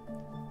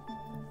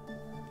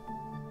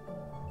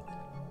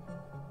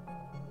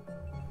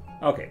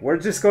 Okay, we're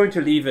just going to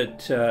leave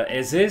it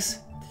as is.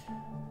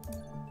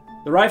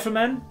 The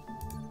riflemen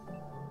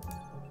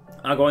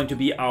are going to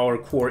be our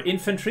core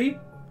infantry.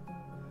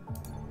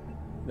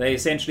 They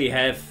essentially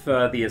have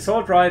the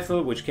assault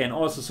rifle, which can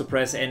also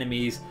suppress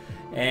enemies.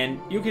 And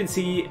you can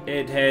see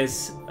it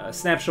has a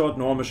snapshot,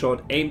 normal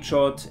shot, aim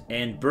shot,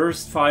 and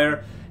burst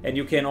fire. And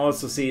you can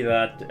also see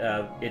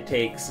that it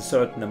takes a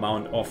certain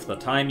amount of the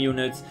time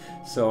units.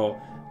 So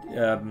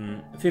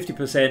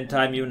 50%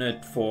 time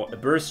unit for a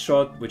burst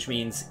shot, which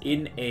means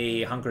in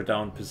a hunker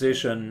down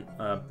position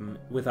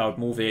without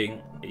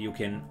moving, you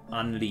can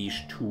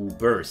unleash 2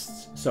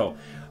 bursts. So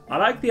I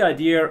like the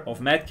idea of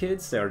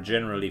medkits. They're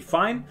generally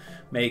fine.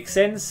 Makes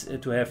sense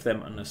to have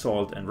them on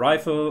assault and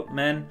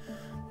riflemen.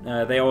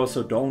 They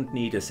also don't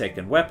need a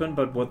second weapon,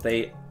 but what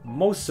they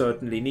most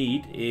certainly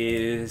need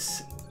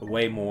is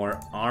way more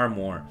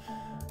armor.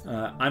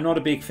 I'm not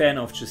a big fan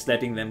of just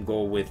letting them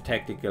go with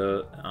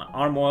tactical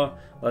armor.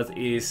 That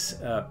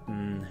is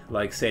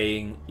like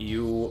saying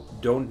you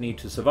don't need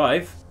to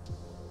survive.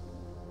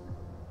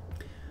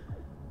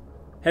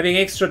 Having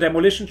extra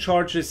demolition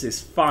charges is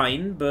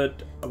fine,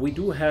 but we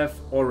do have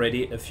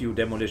already a few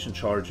demolition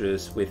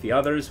charges with the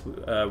others.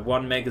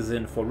 1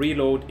 magazine for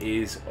reload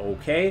is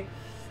okay.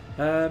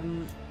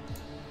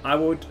 I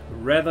would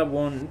rather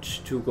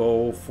want to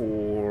go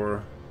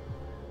for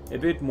a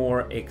bit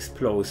more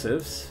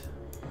explosives.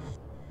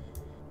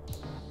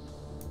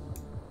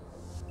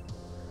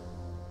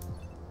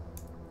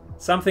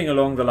 Something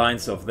along the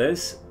lines of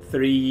this.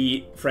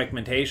 3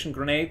 fragmentation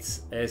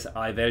grenades, as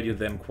I value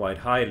them quite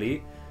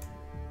highly.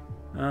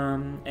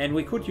 And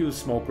we could use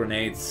smoke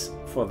grenades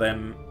for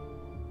them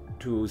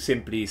to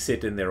simply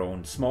sit in their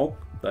own smoke.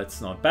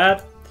 That's not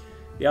bad.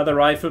 The other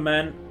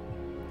rifleman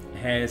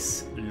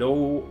has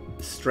low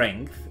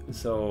strength,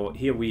 so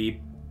here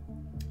we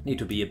need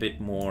to be a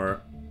bit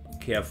more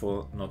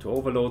careful not to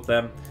overload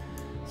them.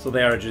 So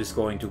they are just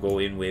going to go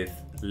in with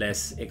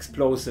less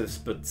explosives,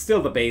 but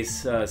still the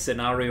base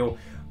scenario.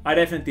 I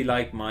definitely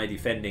like my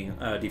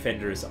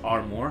defender's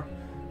armor,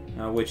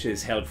 which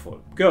is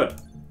helpful. Good.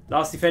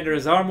 Last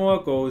Defender's armor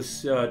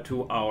goes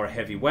to our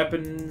heavy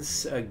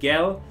weapons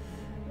gal,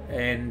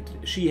 and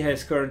she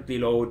has currently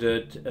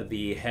loaded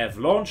the HEV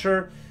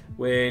launcher,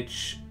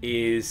 which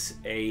is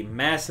a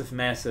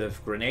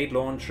massive grenade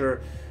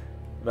launcher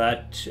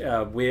that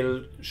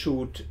will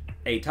shoot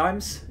 8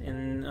 times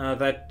in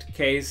that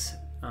case,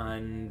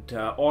 and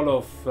all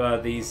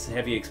of these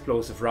heavy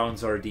explosive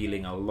rounds are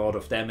dealing a lot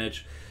of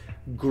damage.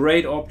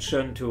 Great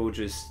option to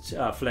just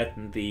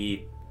flatten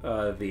the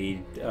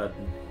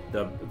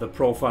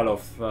profile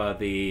of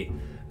the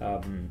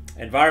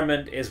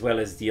environment, as well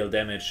as deal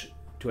damage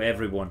to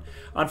everyone.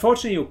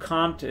 Unfortunately, you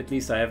can't, at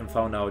least I haven't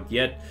found out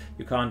yet,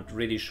 you can't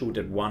really shoot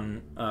at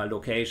one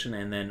location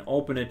and then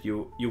open it.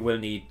 You will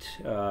need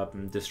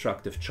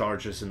destructive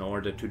charges in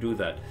order to do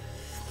that.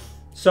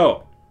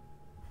 So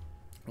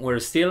we're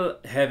still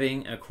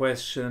having a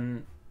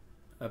question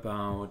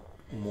about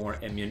more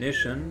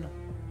ammunition.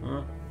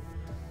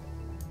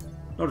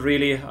 Not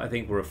really, I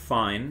think we're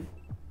fine.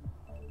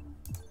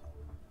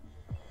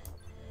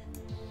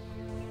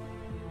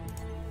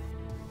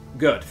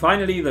 Good.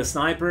 Finally, the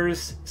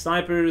snipers.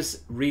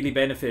 Snipers really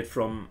benefit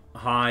from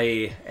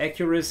high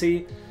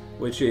accuracy,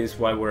 which is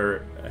why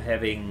we're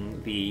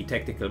having the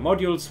tactical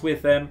modules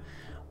with them.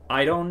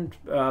 I don't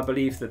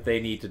believe that they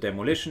need a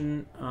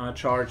demolition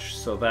charge,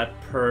 so that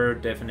per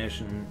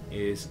definition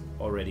is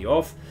already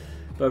off.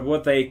 But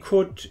what they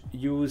could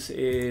use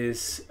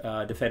is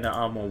defender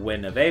armor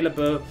when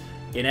available.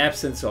 In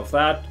absence of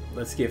that,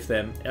 let's give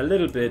them a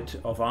little bit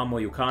of armor.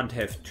 You can't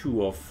have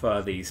 2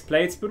 of these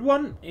plates, but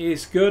 1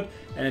 is good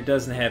and it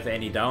doesn't have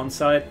any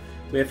downside.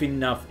 We have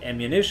enough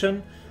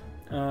ammunition.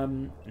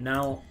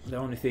 Now the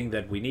only thing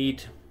that we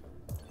need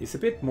is a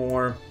bit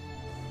more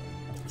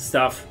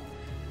stuff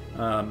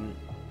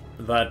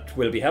that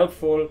will be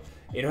helpful.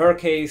 In her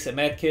case, a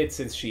medkit,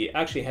 since she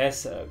actually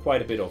has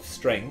quite a bit of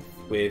strength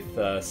with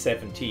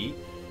 70.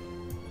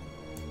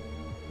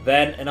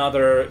 Then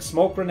another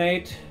smoke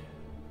grenade,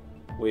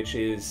 which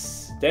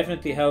is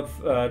definitely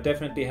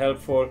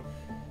helpful.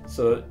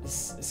 So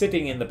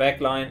sitting in the back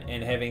line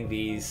and having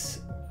these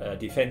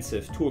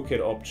defensive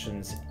toolkit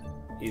options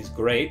is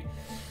great.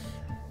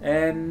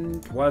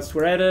 And whilst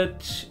we're at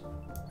it,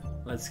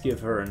 let's give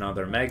her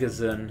another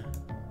magazine.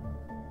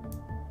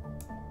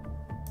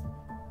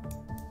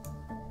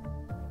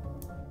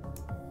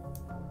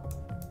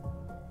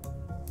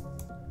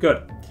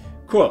 Good.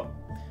 Cool.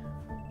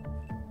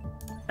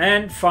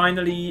 And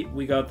finally,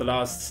 we got the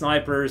last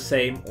sniper,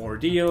 same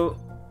ordeal.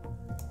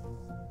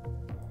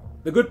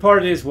 The good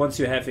part is once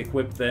you have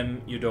equipped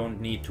them, you don't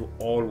need to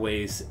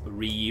always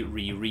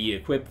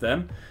re-equip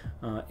them.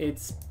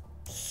 It's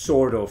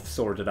sort of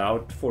sorted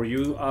out for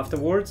you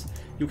afterwards.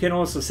 You can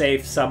also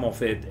save some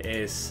of it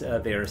as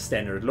their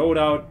standard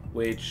loadout,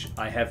 which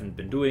I haven't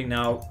been doing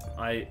now.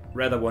 I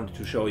rather wanted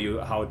to show you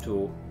how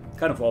to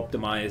kind of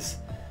optimize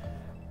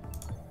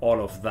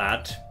all of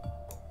that.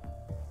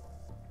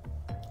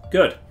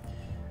 Good.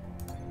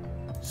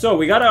 So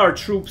we got our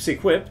troops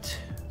equipped.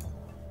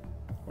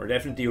 We're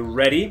definitely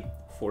ready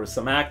for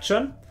some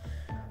action.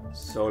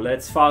 So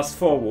let's fast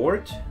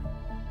forward.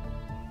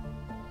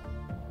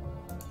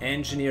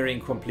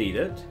 Engineering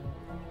completed.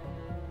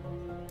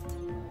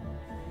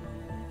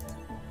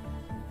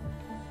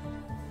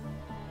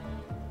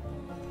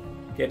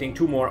 Getting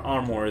 2 more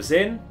armors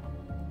in.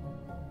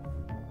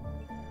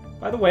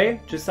 By the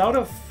way, just out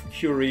of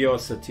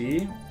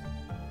curiosity,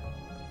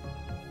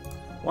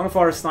 one of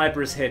our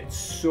snipers had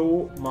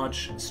so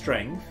much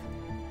strength.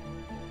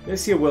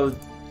 This here will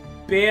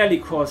barely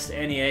cost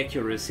any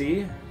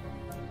accuracy.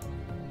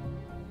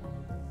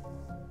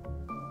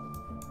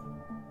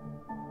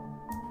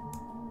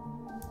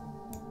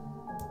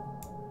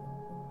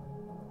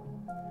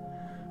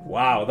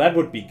 Wow, that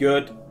would be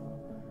good.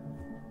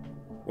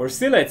 We're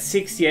still at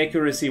 60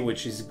 accuracy,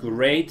 which is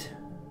great.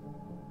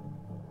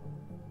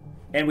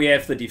 And we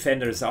have the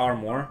defender's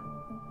armor.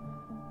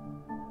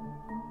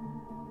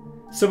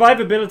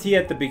 Survivability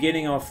at the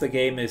beginning of the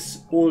game is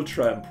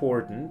ultra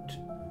important.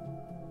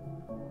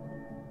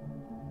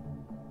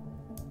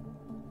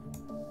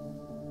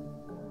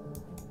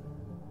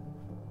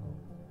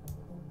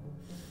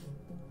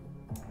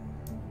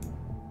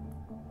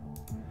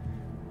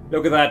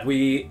 Look at that,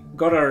 we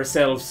got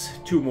ourselves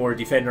 2 more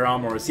defender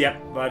armors.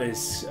 Yep, that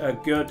is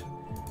good.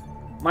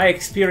 My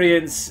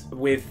experience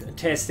with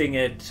testing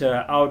it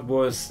out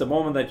was the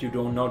moment that you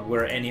do not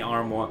wear any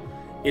armor,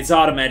 it's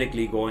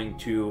automatically going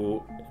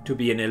to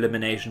be an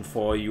elimination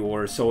for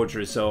your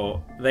soldiers,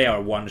 so they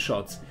are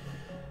one-shots.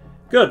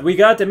 Good, we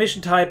got a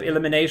mission type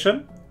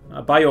elimination,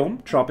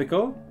 biome,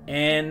 tropical,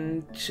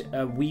 and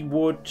we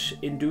would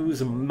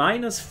induce a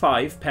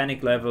 -5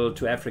 panic level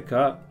to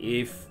Africa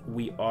if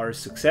we are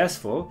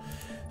successful.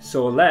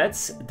 So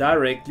let's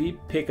directly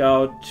pick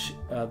out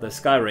the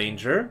Sky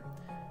Ranger.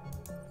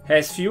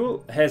 Has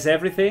fuel, has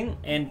everything,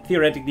 and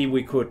theoretically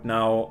we could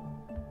now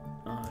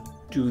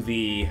do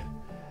the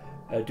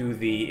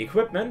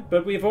equipment,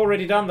 but we've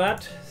already done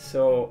that.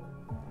 So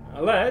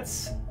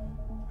let's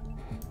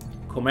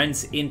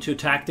commence into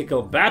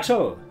tactical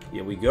battle.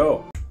 Here we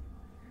go.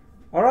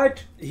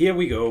 Alright, here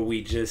we go.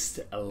 We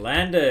just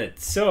landed.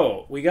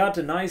 So, we got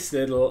a nice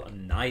little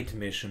night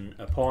mission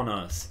upon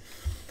us.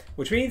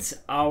 Which means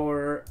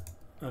our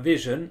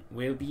vision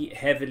will be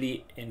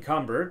heavily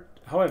encumbered.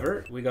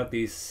 However, we got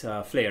these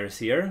flares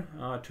here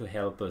to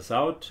help us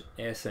out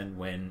as and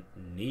when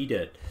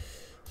needed.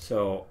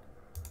 So,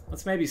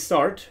 let's maybe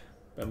start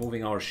by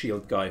moving our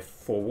shield guy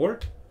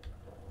forward.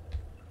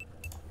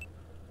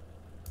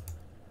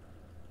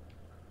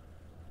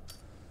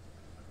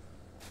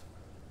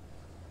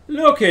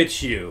 Look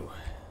at you!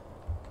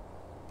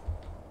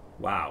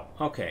 Wow,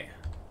 okay.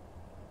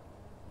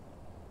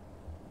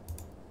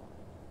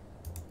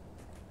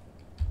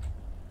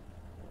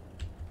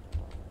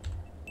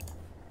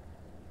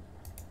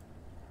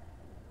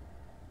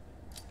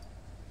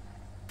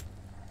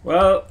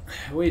 Well,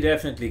 we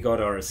definitely got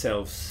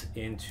ourselves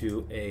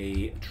into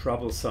a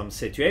troublesome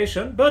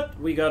situation, but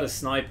we got a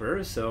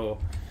sniper, so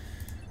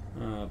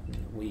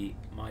we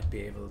might be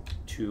able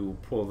to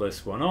pull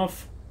this one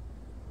off.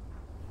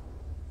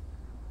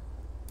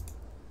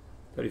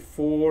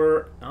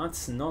 34,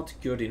 that's not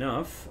good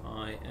enough.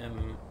 I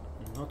am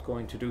not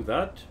going to do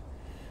that.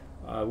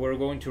 We're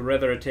going to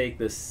rather take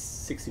the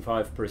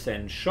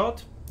 65%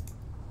 shot.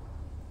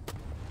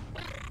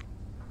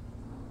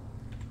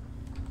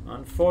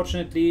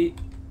 Unfortunately,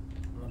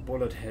 the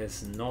bullet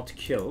has not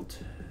killed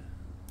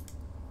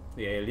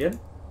the alien.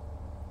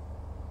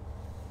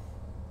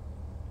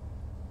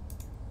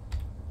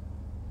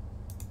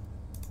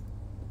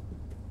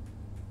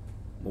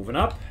 Moving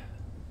up.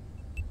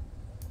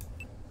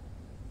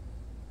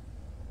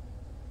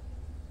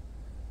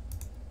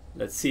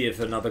 Let's see if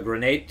another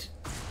grenade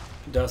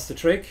does the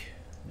trick.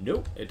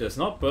 No, it does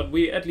not, but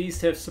we at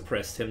least have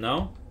suppressed him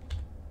now.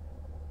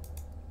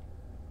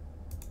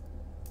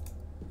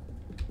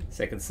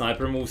 Second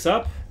sniper moves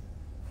up.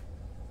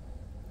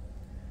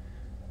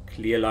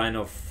 Clear line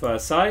of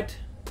sight.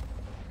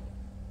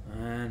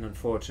 And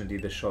unfortunately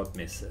the shot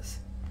misses.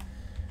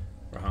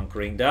 We're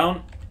hunkering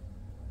down.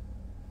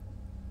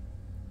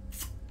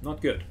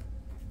 Not good.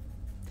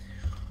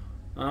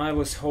 I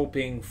was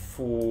hoping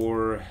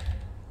for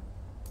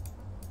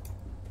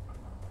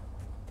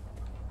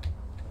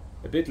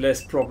a bit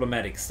less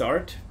problematic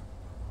start.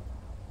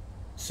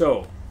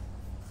 So,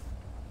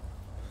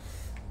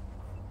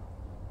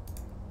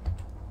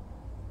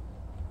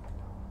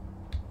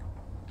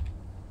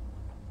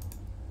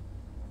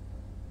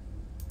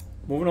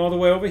 moving all the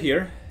way over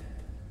here.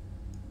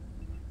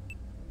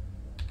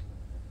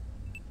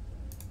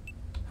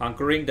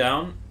 Hunkering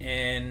down,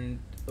 and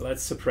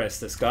let's suppress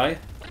this guy.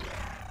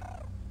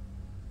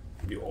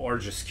 Or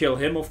just kill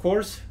him, of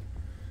course.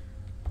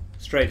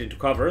 Straight into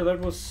cover. That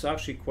was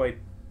actually quite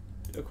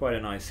a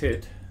nice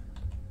hit.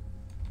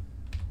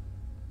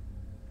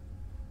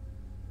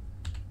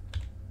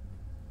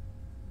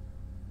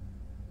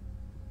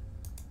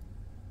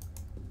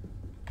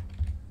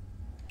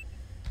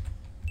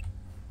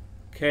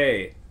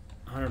 Okay,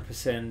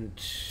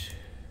 100%.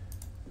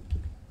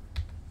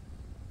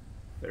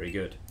 Very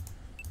good.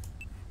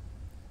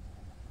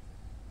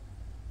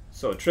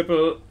 So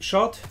triple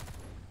shot,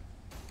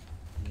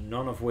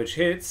 none of which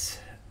hits,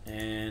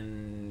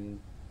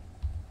 and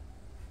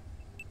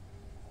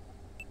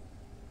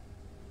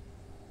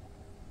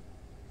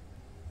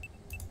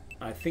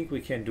I think we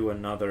can do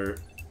another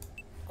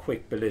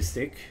quick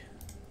ballistic.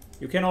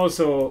 You can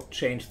also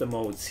change the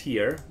modes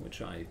here,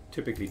 which I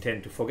typically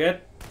tend to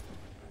forget.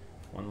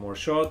 One more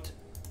shot,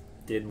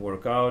 didn't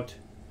work out,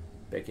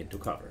 back into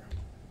cover.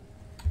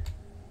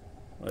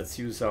 Let's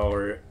use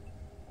our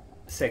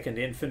second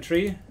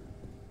infantry.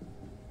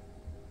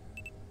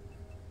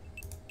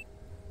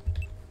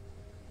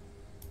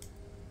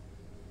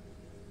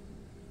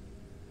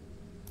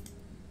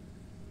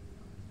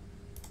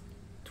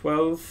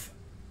 $12,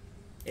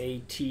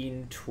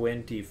 18,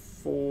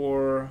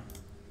 24.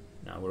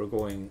 Now we're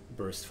going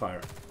burst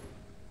fire.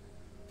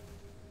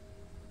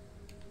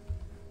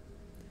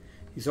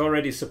 He's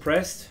already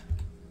suppressed.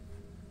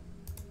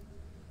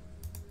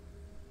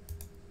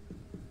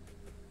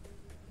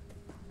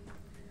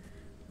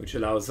 Which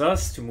allows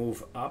us to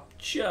move up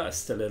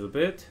just a little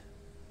bit.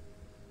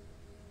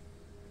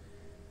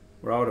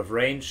 We're out of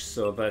range,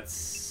 so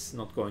that's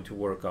not going to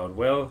work out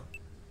well.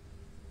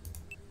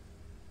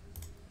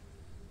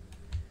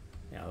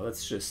 Yeah,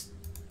 let's just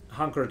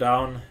hunker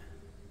down.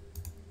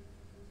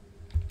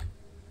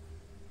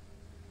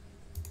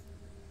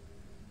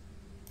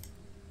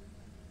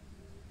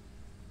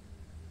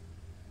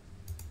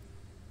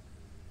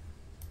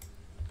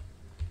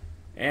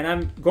 And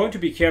I'm going to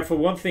be careful.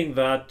 One thing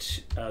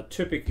that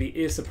typically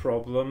is a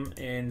problem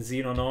in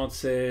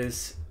Xenonauts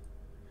is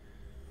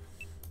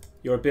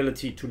your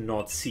ability to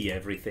not see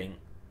everything.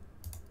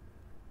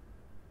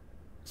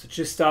 So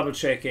just double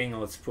checking.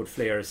 Let's put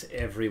flares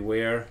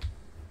everywhere.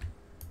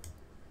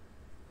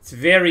 It's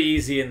very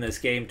easy in this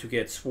game to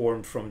get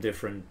swarmed from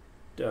different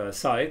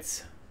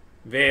sides.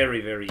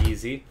 Very, very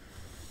easy.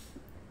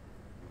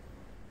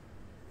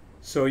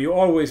 So you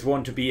always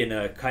want to be in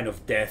a kind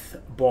of death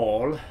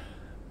ball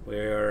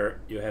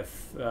where you have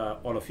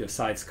all of your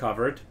sides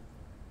covered.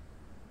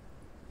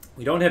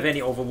 We don't have any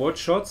Overwatch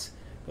shots,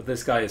 but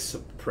this guy is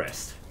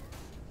suppressed.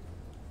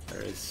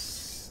 There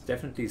is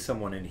definitely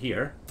someone in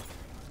here.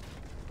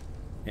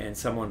 And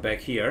someone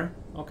back here.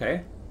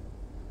 Okay.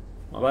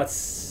 Well,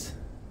 that's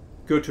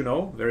good to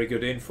know. Very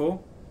good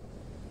info.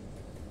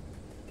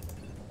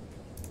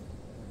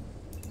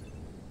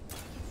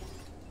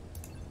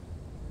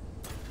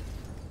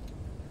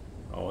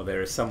 Oh,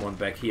 there is someone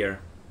back here.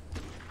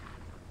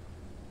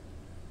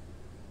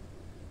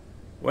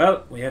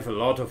 Well, we have a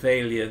lot of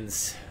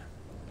aliens.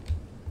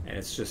 And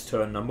it's just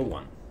turn number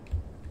 1.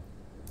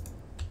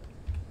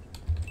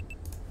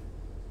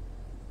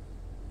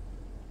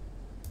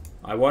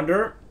 I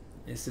wonder,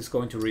 is this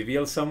going to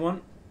reveal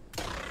someone?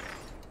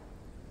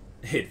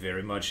 It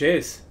very much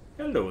is.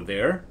 Hello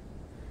there,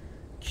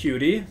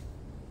 cutie.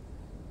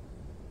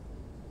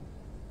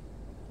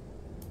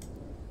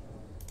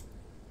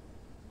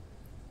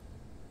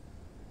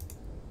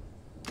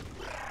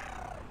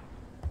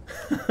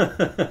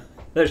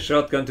 The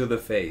shotgun to the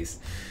face.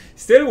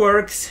 Still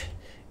works,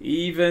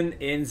 even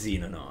in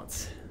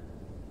Xenonauts.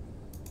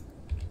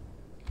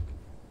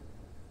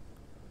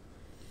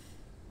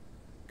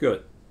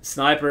 Good.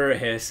 Sniper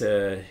has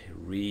a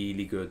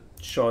really good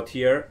shot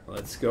here.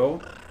 Let's go.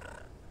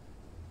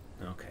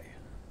 Okay.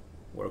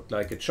 Worked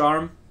like a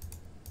charm.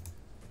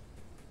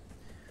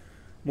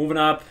 Moving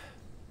up.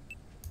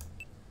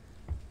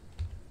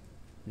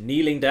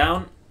 Kneeling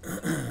down.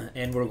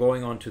 And we're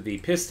going on to the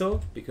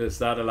pistol, because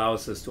that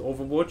allows us to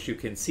overwatch. You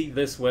can see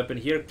this weapon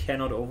here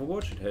cannot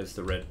overwatch. It has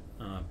the red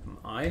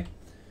eye.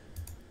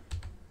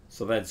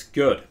 So that's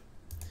good.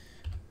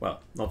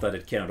 Well, not that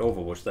it cannot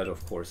overwatch. That,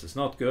 of course, is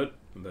not good.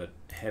 But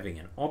having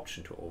an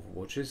option to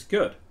overwatch is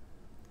good.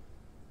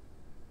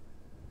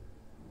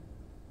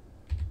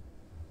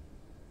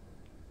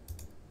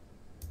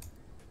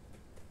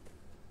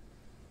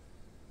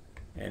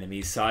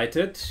 Enemy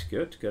sighted.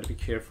 Good. Gotta be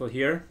careful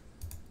here.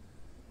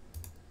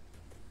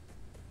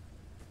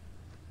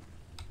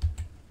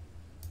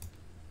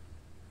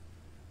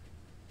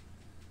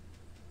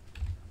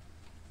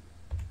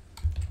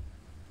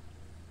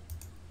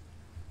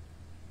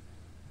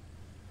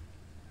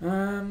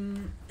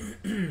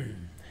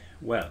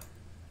 Well,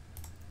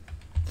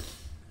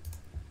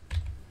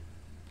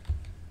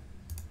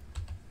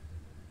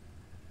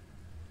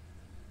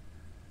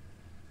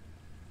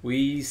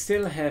 we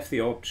still have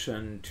the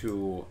option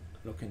to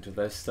look into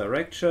this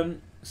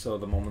direction, so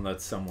the moment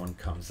that someone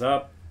comes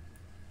up,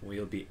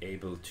 we'll be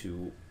able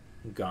to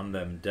gun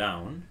them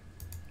down.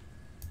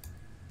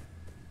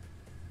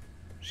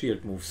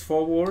 Shield moves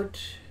forward.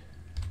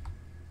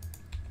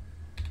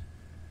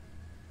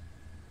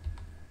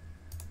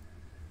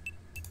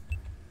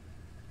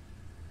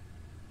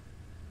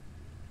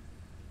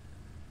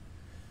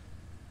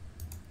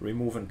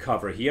 Remove and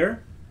cover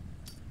here.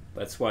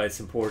 That's why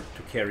it's important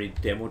to carry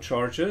demo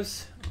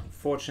charges.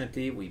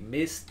 Unfortunately, we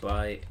missed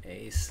by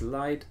a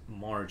slight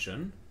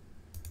margin.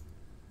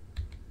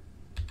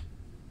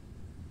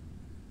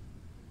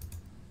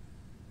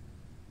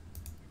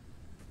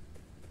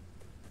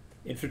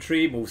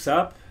 Infantry moves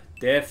up,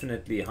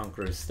 definitely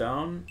hunkers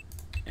down,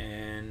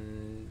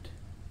 and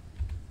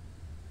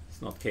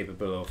it's not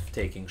capable of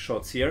taking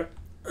shots here.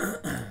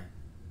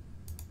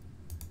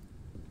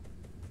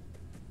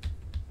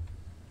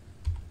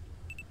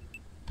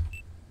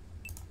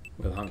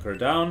 We'll hunker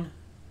down.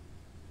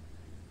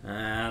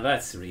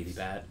 That's really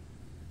bad.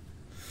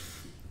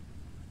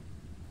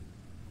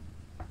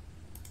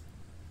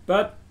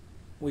 But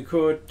we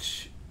could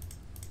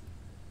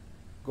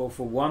go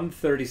for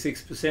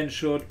 136%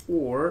 shot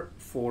or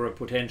for a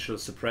potential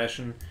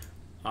suppression.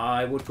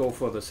 I would go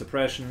for the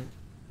suppression.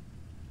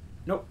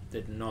 Nope,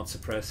 did not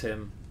suppress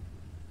him.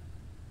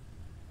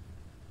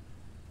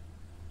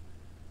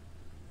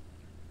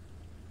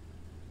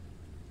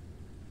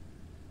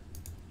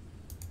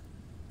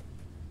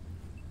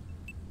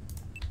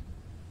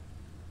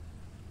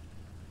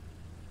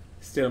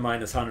 Still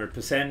minus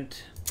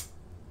 100%.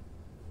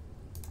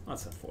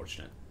 That's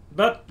unfortunate.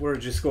 But we're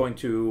just going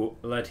to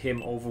let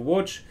him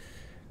overwatch.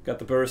 Got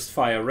the burst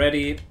fire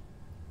ready.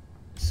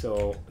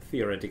 So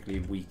theoretically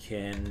we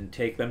can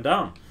take them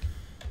down.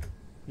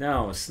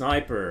 Now,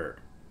 sniper.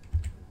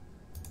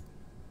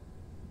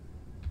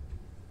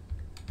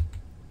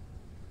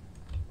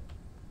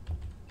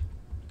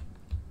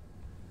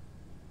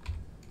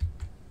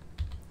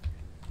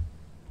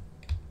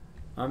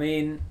 I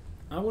mean,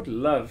 I would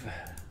love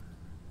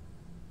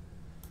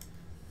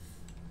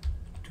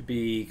to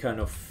be kind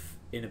of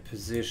in a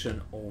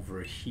position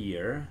over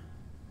here.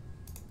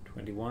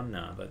 21,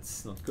 no,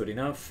 that's not good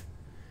enough.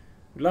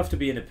 We'd love to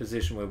be in a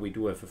position where we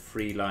do have a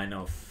free line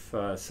of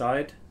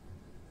sight.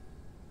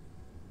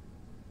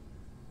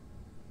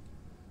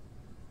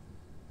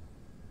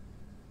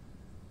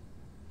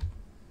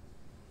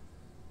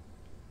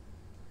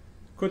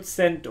 Could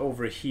stand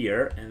over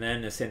here and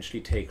then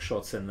essentially take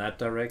shots in that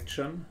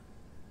direction.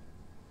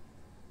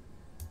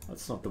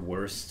 That's not the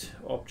worst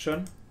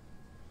option.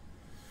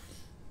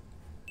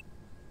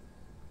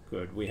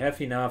 Good, we have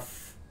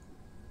enough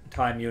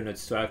time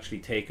units to actually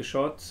take a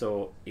shot,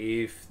 so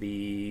if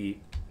the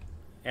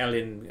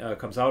alien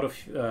comes out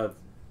of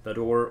the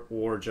door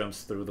or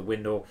jumps through the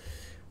window,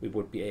 we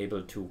would be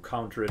able to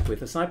counter it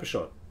with a sniper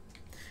shot.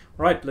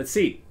 Right, let's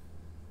see.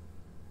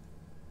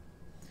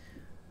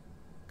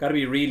 Gotta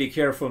be really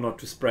careful not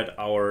to spread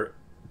our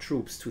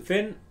troops too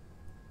thin.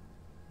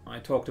 I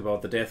talked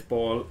about the death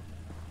ball.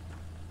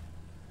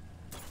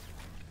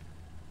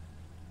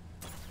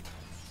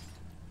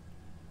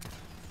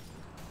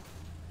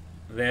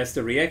 There's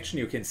the reaction.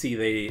 You can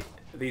see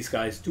these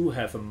guys do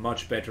have a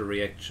much better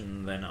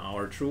reaction than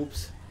our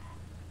troops.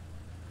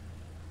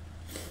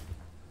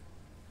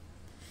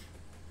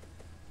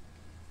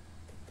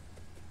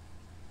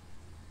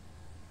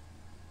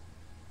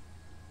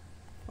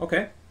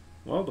 Okay,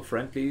 well, the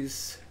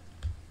friendlies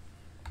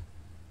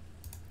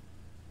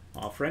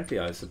are friendly,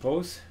 I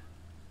suppose.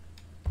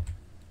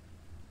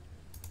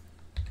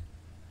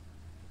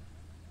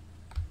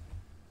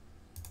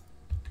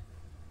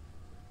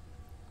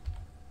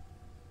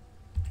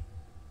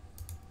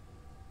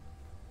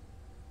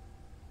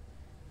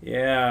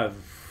 Yeah,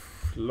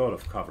 a lot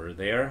of cover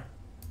there.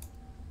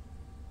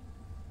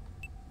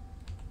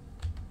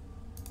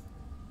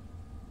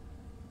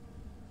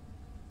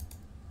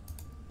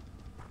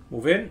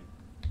 Move in.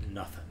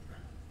 Nothing.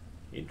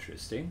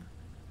 Interesting.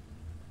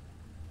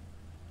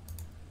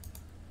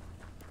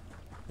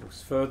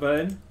 Moves further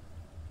in.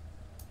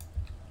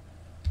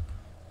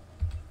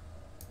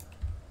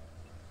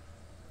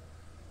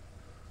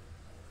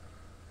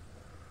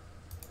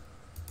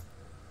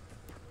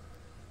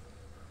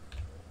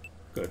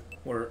 Good.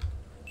 We're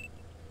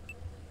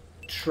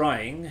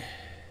trying.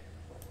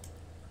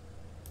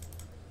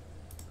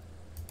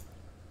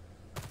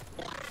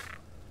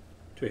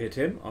 To hit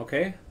him,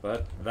 okay,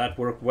 but that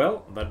worked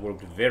well. That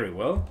worked very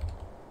well.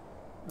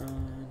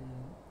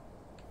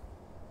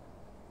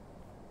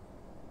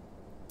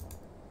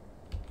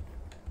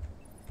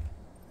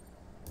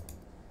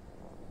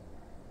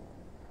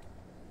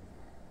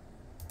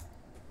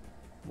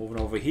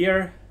 Moving over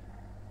here.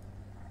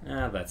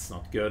 Ah, that's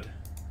not good.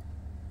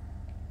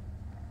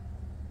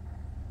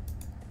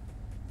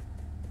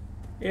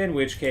 In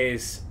which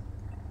case,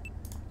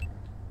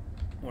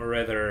 we're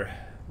rather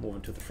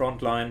moving to the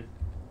front line.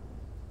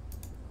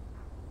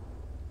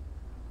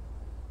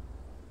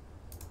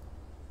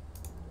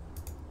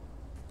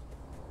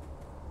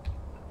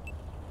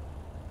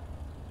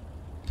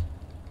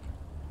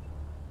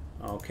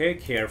 Okay,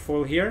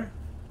 careful here.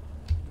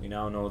 We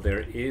now know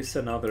there is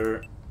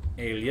another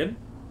alien.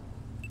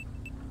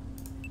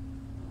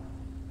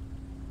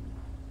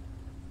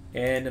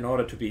 And in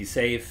order to be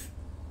safe,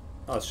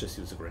 let's just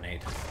use a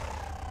grenade.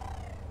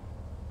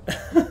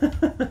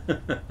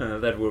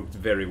 That worked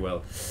very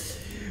well.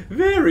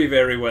 Very,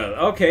 very well.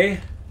 Okay.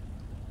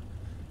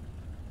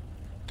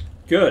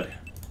 Good.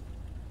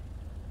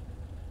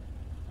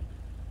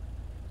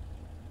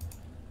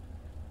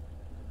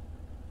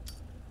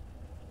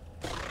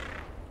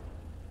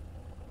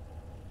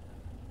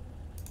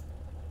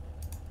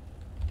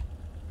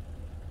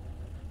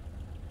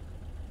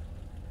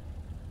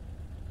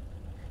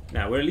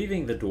 Now we're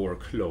leaving the door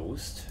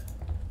closed.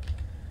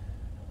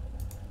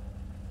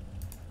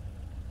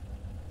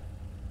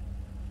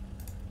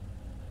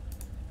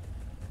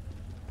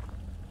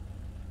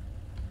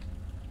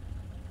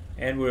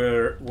 And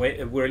we're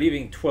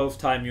leaving 12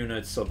 time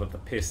units so that the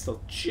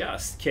pistol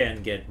just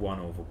can get one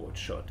overboard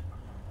shot.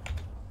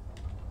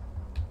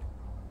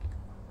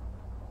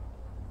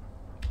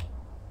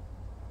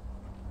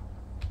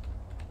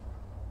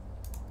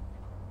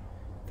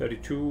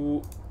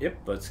 $32, yep,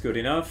 that's good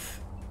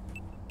enough.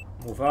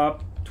 Move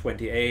up,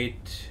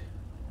 28.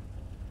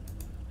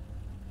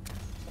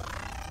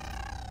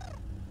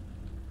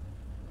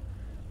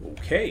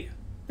 Okay,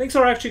 things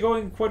are actually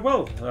going quite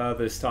well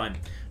this time.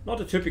 Not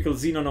a typical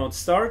Xenonaut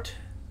start.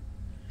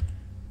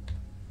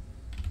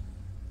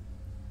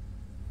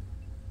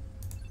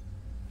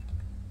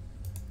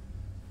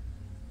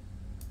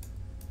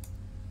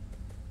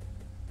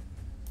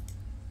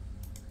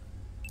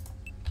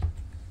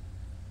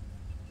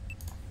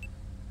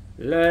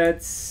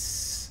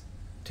 Let's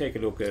take a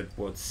look at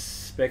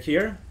what's back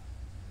here.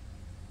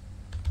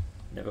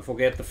 Never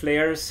forget the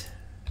flares.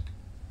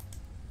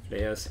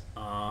 Flares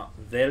are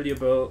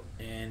valuable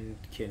and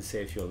can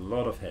save you a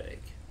lot of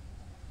headache.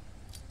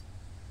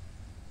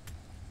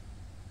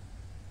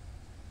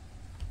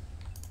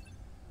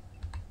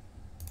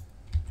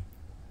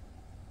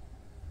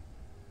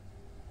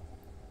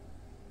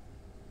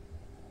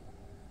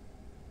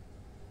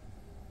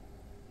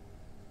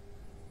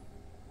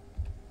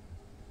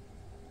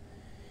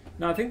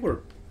 Now I think we're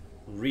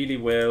really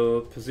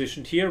well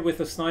positioned here with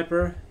a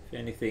sniper. If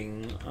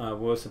anything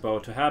was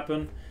about to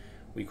happen,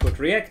 we could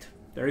react.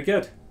 Very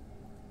good.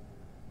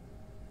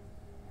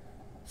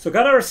 So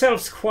got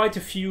ourselves quite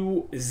a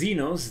few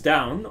Xenos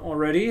down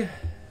already.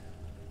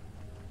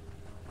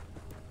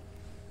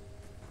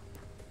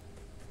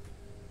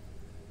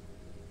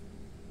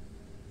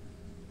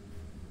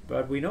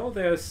 But we know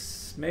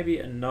there's maybe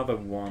another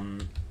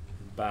one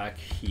back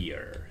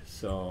here.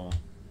 So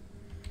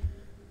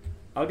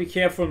I'll be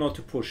careful not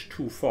to push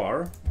too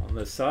far on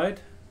this side.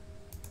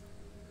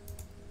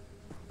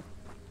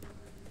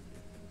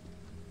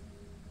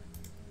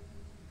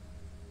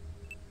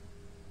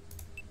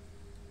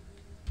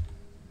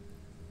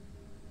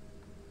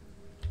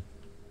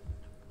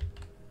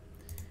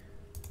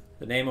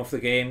 The name of the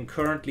game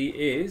currently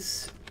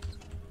is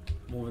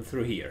moving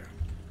through here.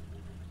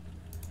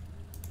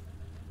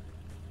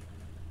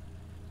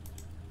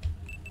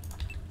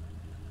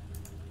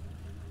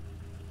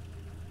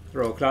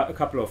 Throw a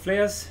couple of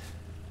flares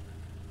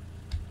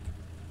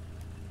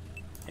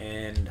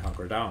and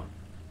hunker down.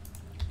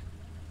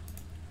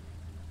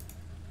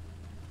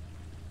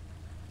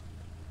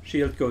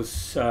 Shield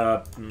goes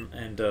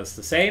and does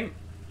the same.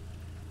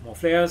 More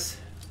flares.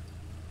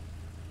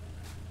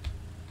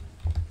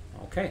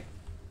 Okay.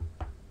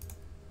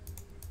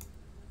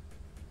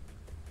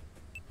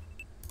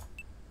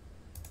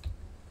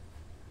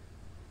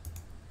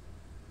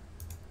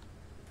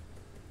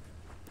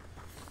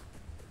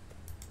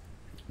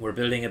 We're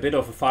building a bit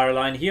of a fire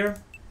line here.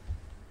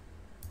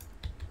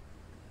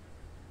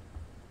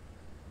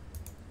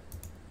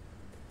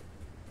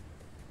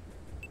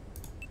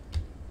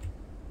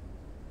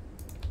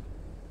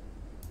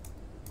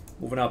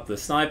 Moving up the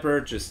sniper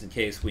just in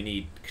case we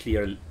need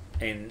clear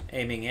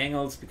aiming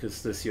angles,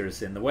 because this here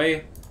is in the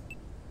way.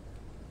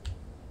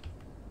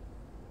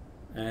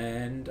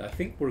 And I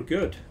think we're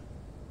good.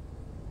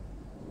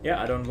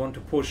 Yeah, I don't want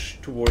to push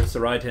towards the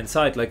right hand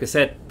side. Like I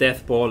said,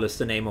 Death Ball is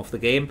the name of the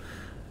game,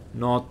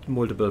 not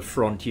multiple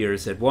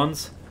frontiers at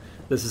once.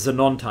 This is a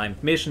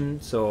non-timed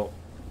mission, so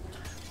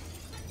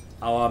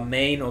our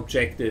main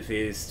objective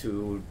is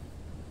to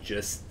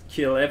just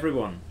kill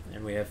everyone,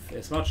 and we have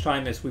as much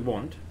time as we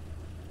want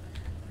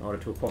in order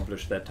to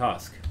accomplish that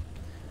task.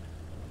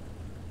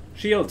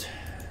 Shield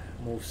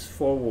moves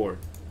forward.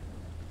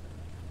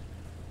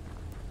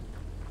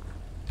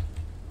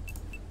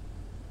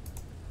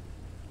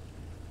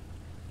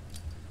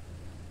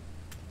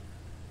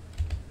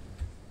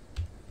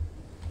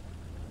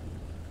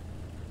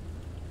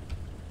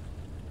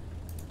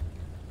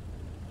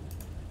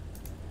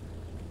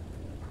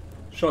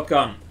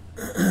 Shotgun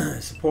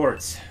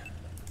supports.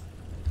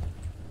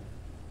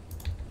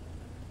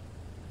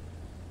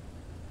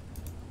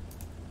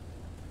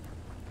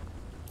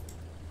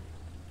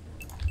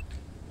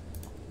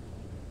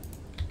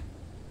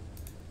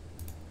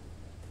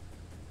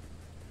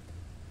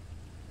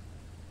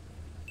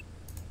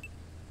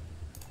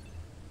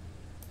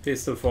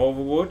 Pistol for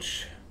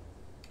Overwatch.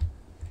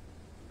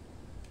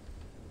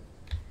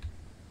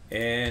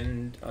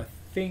 And I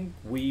think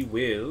we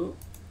will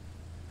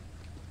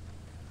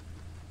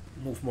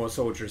move more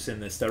soldiers in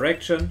this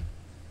direction.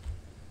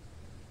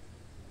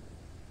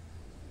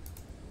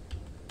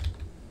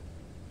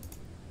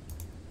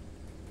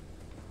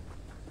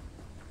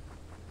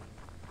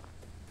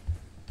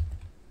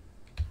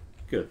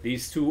 Good.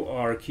 These two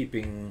are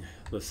keeping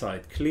the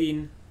site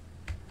clean.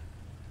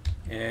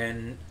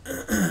 And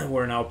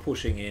we're now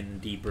pushing in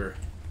deeper.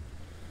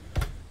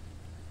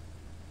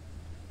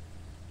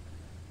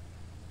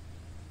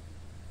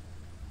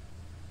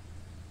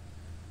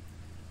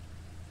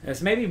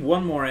 There's maybe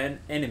one more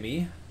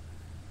enemy.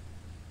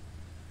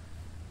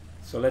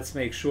 So let's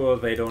make sure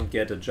they don't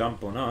get a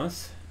jump on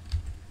us.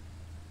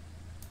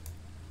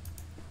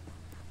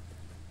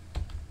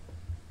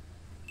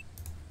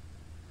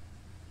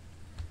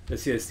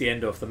 This here is the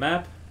end of the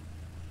map.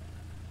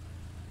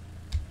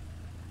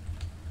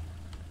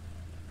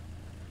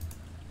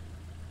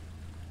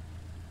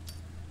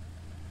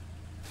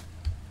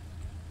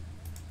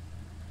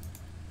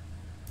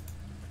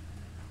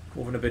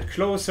 Moving a bit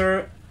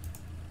closer,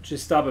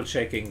 just double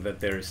checking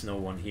that there is no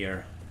one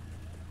here.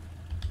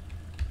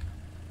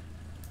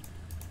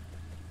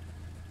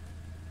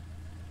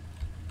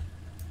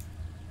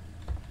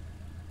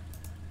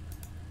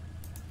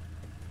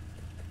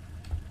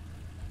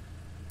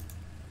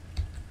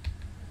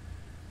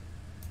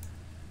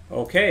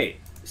 Okay,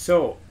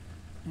 so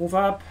move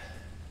up,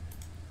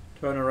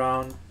 turn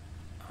around,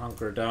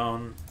 hunker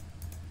down.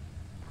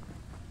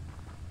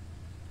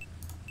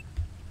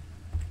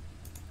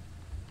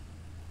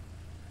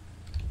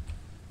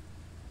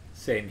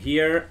 Same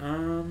here.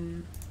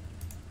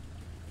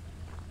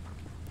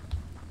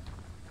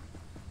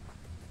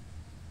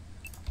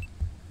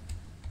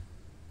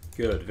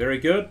 Good, very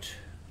good.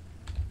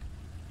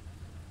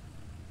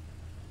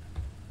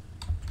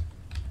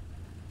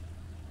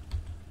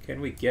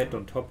 Can we get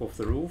on top of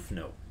the roof?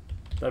 No.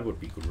 That would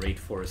be great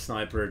for a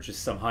sniper,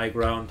 just some high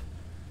ground.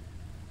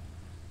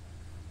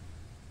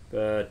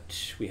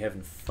 But we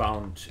haven't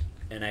found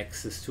an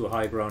access to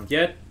high ground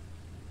yet.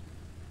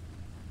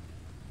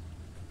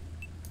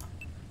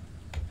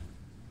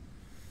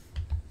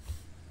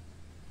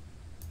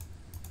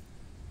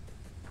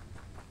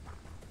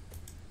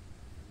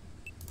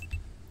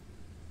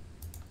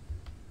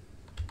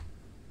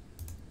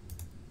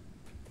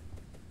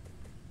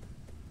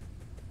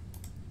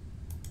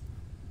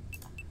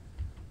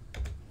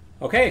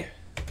 Okay,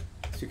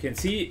 as you can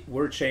see,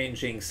 we're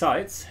changing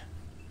sides.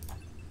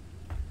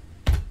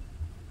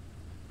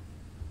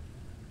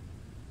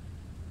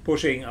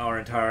 Pushing our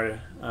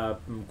entire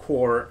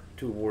core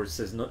towards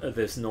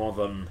this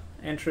northern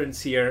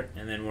entrance here,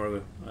 and then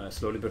we're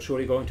slowly but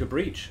surely going to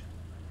breach.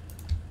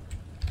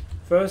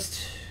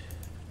 First,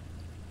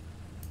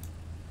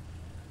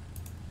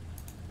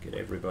 get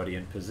everybody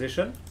in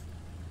position.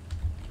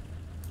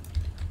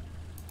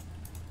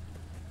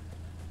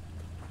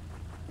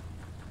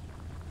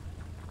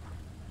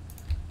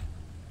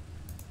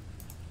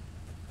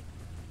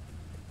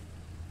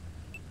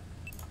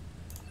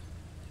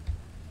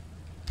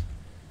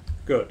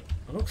 Good.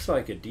 Looks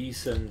like a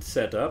decent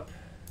setup.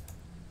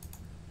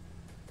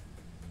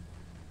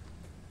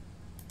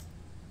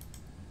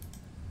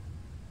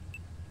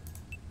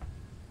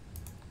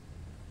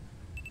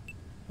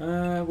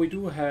 We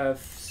do have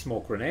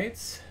smoke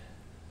grenades.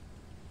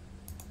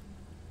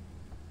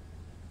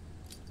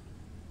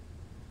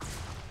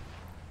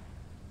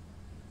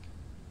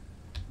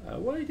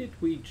 Why did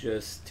we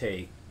just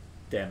take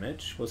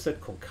damage? Was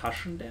that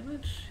concussion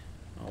damage?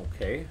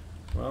 Okay,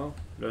 well,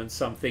 learned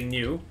something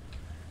new.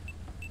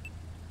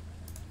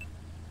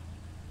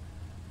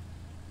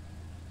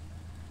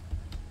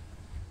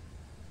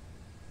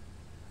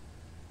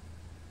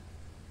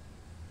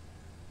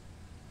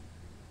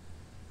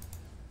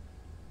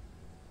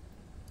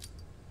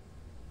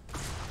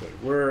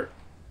 We're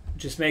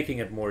just making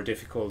it more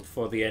difficult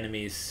for the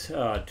enemies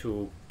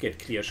to get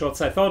clear shots.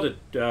 I thought it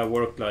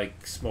worked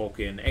like smoke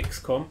in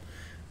XCOM,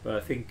 but I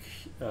think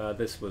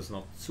this was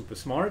not super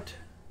smart.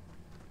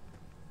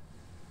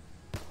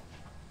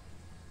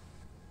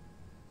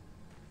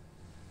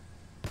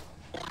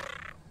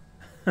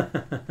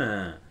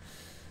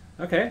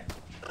 Okay.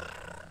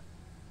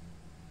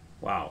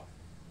 Wow.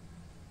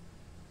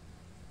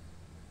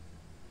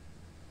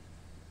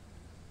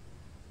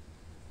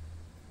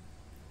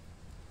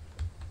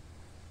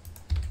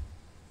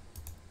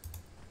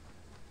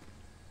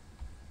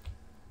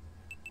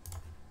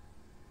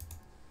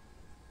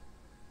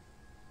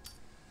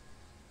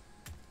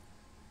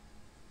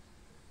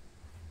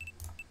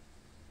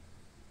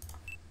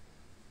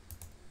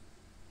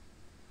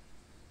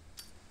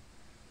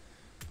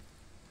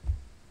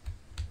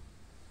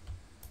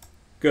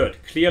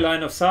 Good. Clear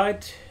line of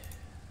sight.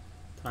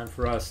 Time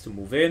for us to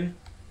move in.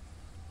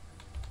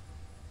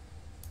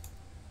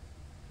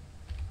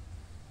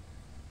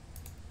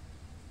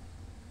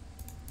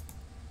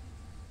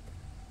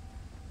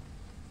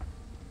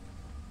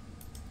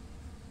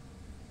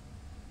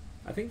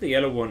 I think the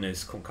yellow one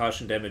is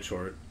concussion damage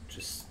or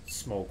just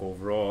smoke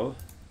overall.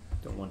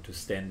 Don't want to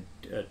stand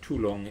too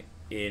long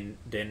in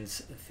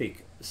dense,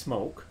 thick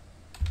smoke.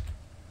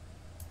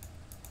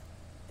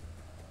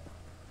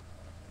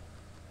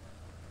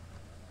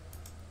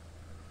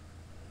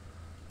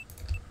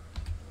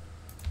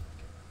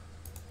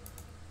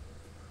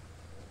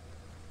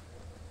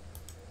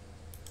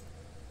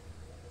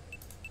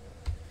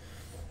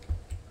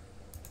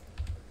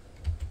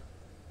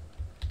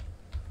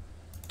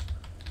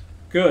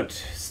 Good.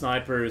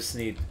 Snipers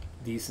need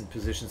decent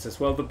positions as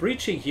well. The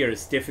breaching here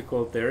is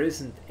difficult. There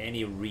isn't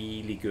any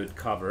really good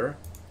cover.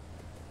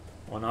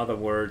 In other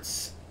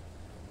words,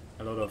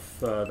 a lot of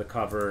the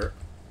cover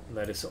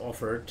that is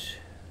offered,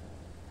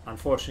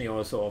 unfortunately,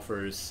 also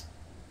offers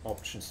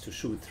options to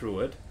shoot through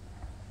it.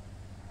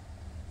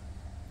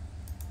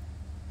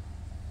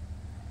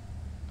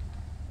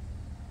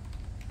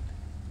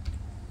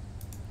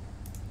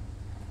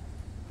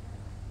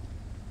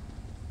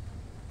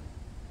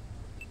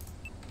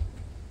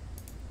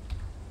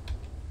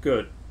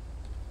 Good.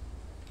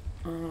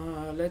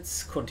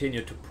 Let's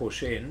continue to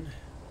push in.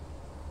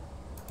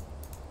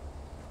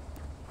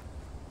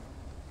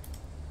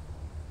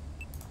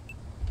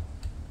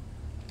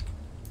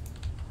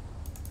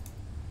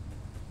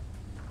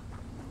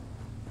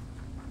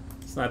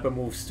 Sniper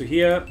moves to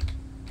here.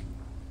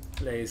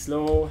 Lays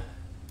low.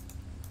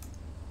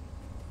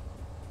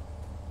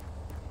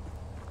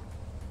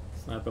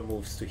 Sniper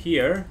moves to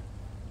here.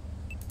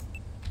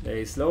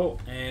 Lays low,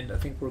 and I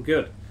think we're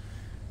good.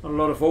 Not a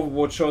lot of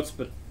overboard shots,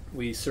 but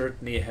we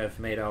certainly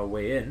have made our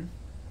way in.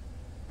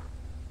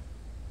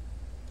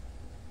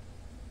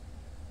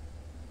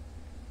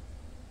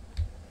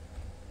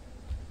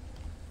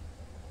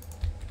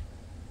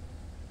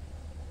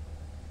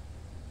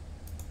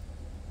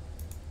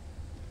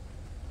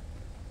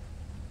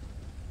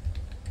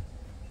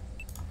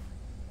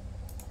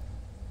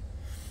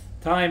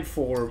 Time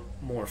for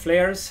more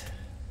flares.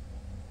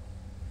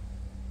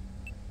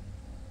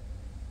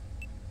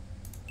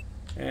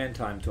 And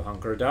time to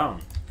hunker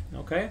down.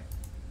 Okay,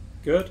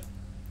 good.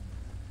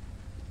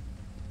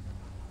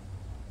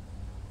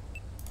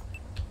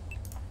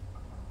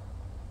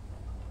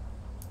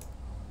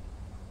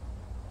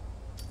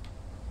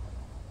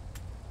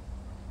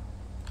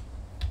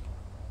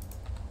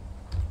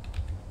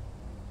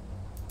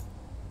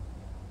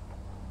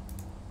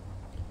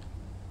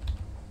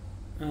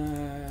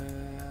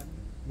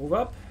 Move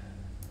up.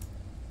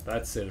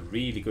 That's a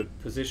really good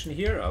position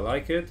here. I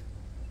like it.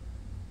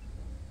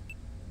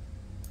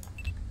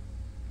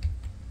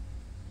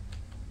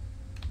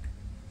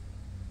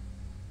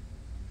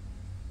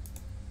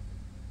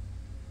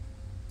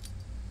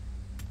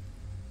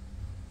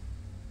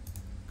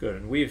 Good,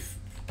 and we've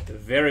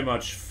very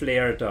much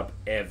flared up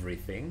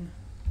everything.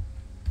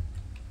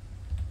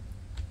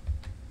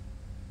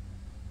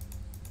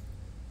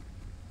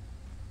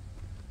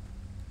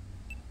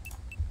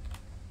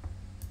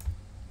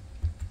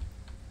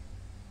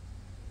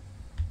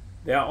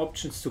 There are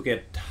options to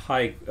get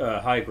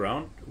high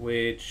ground,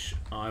 which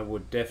I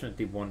would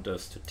definitely want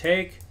us to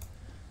take.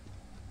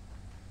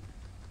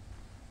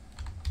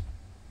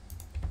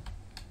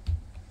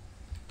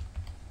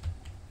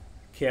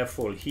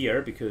 careful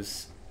here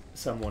because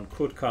someone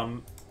could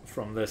come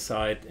from this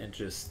side and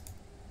just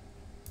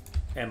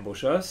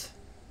ambush us.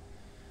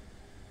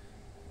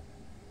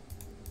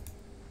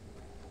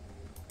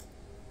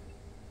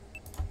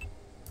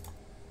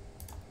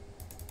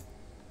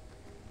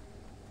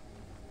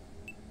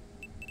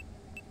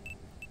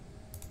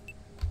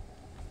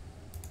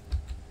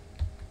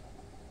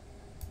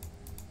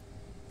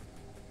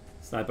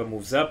 Sniper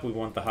moves up, we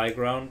want the high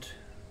ground.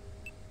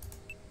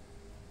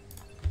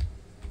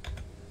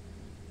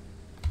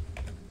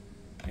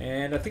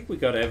 And I think we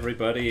got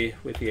everybody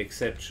with the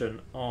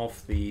exception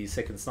of the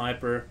second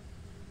sniper.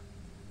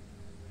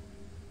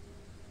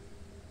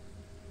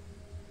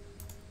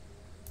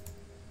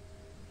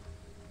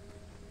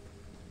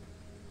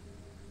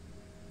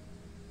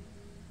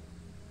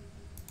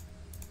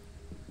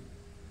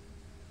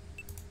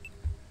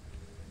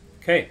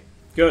 Okay,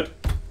 good.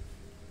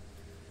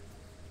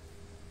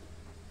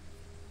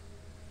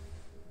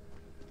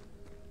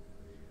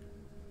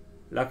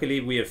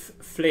 Luckily we have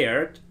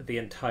flared the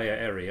entire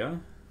area,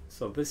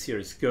 so this here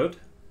is good.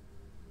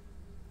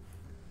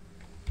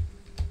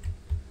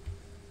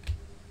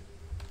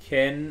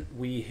 Can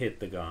we hit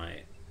the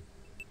guy?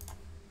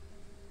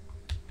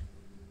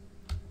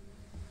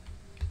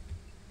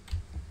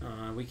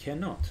 We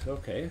cannot,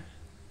 okay.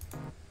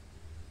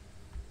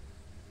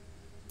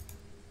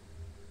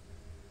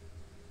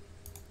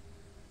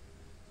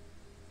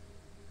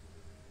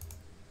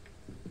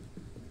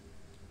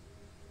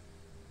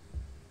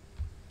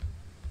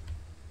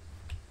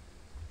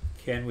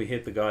 Can we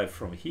hit the guy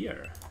from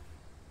here?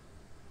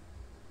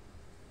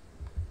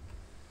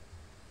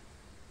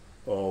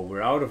 Oh,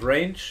 we're out of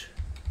range.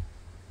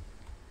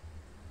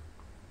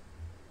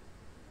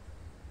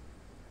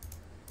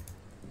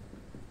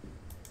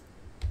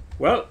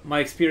 Well, my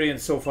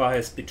experience so far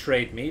has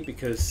betrayed me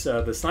because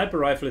the sniper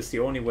rifle is the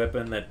only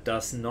weapon that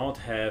does not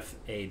have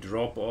a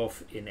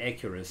drop-off in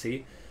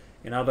accuracy.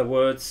 In other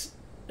words,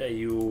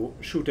 you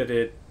shoot at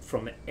it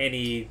from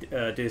any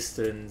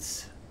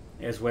distance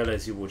as well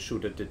as you would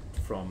shoot at it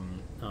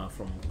from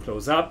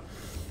close up.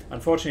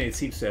 Unfortunately, it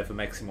seems to have a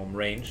maximum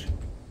range.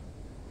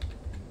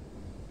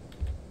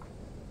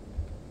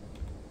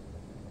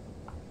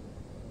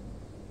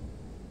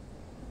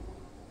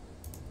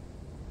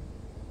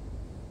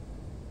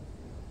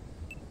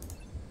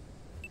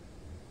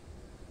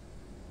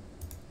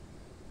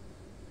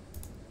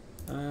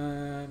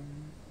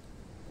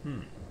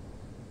 Hmm.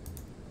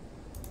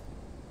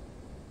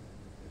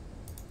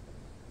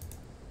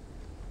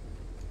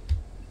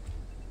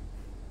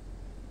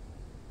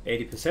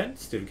 80%,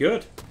 still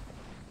good.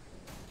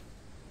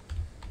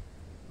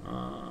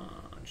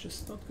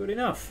 Just not good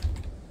enough.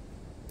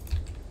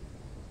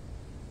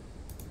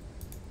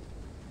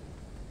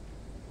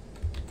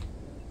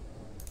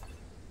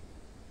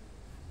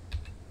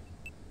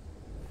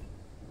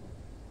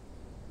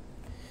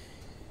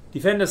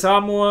 Defender's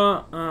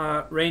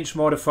armor, range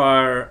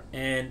modifier,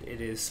 and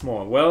it is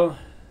small. Well,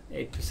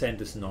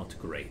 8% is not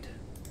great.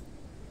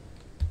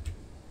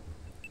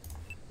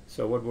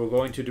 So what we're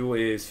going to do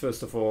is,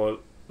 first of all,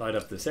 light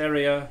up this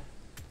area.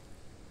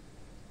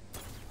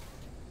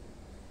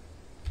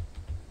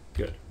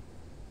 Good.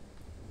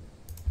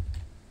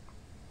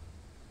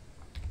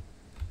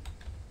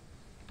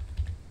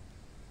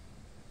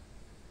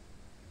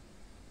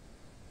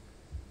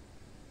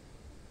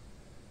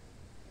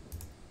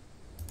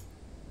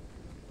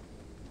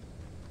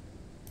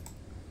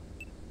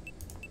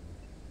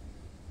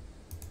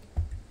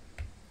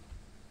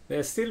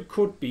 There still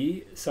could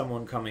be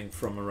someone coming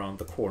from around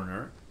the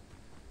corner,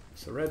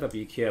 so rather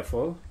be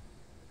careful.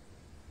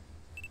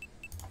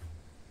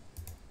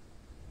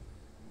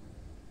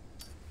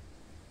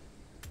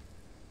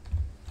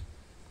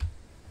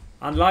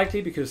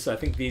 Unlikely, because I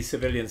think these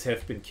civilians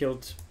have been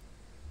killed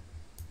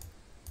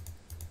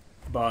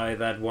by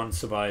that one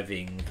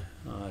surviving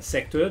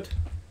sectoid,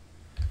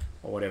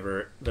 or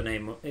whatever the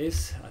name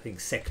is. I think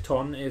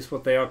secton is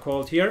what they are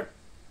called here.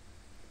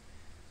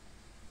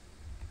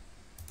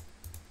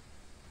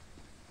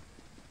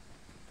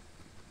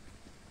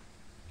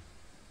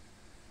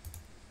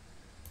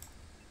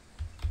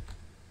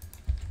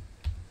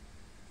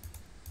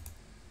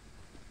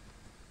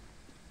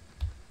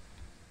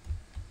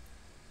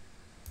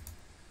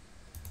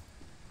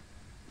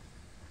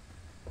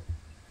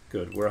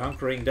 Good, we're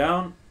hunkering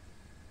down.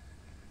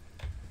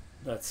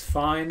 That's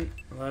fine,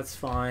 that's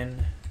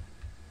fine.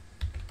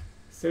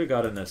 Still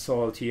got an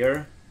assault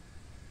here.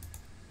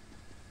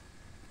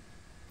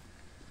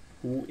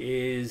 Who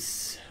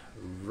is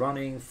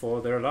running for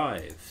their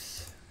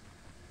lives.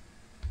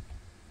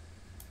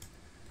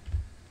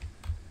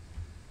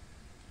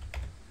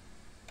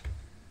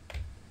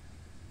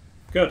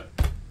 Good,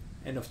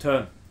 end of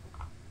turn.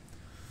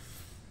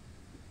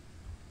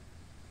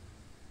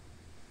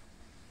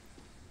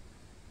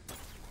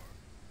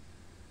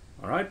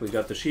 Alright, we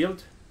got the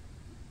shield.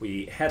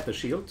 We had the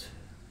shield,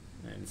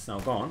 and it's now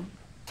gone.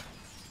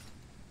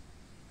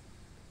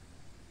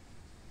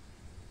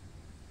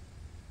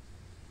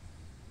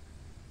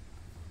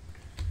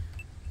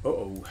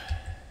 Uh-oh,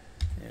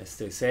 as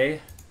they say.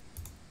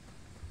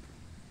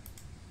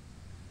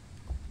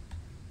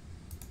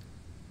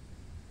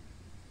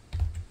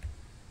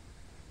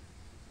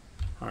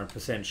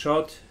 100%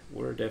 shot.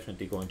 We're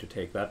definitely going to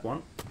take that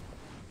one.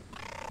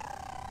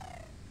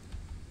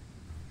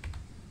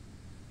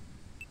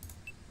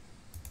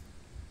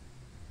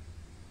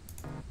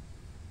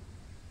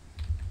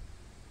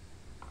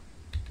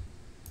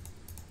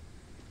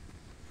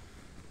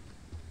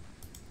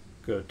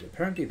 Good.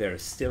 Apparently there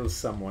is still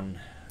someone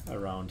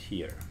around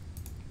here.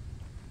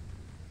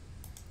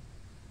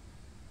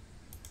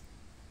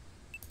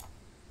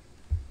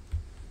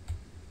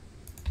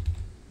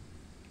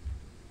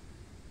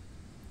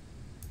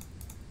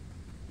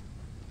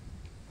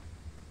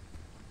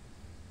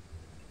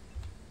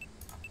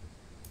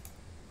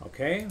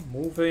 Okay,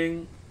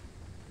 moving.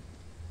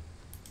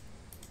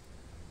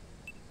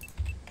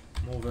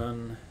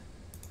 Moving.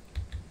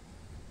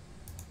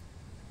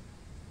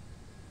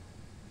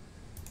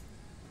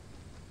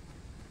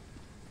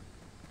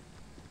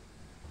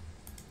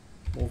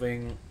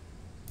 Moving.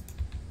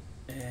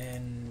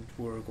 And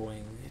we're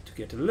going to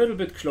get a little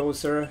bit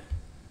closer.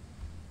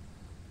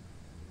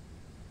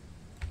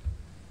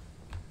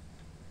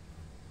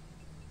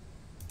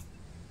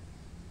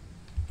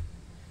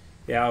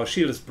 Yeah, our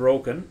shield is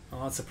broken.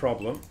 Oh, that's a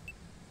problem.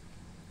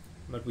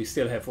 But we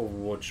still have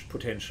Overwatch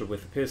potential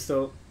with the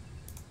pistol.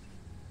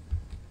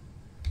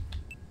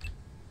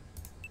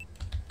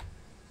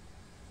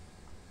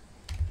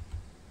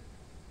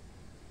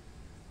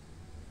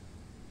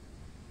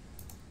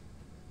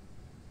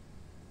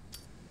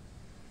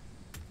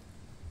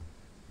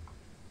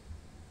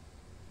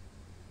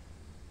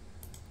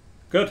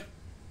 Good.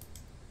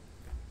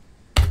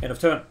 End of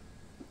turn.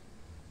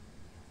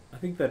 I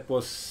think that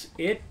was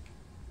it.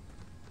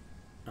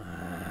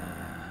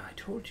 I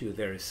told you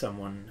there is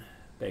someone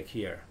back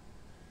here.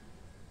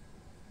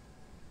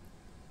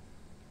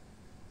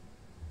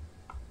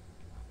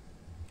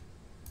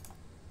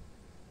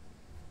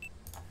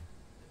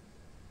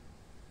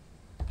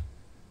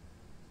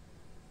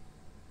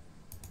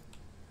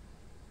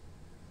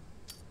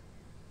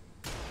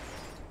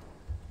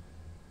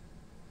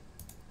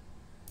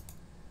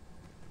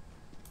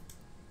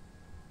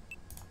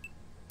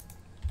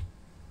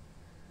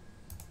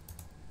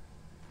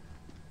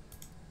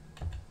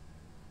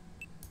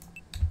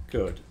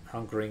 Good.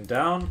 Hunkering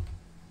down.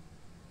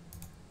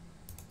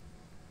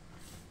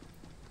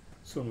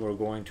 Soon we're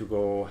going to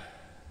go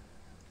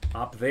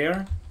up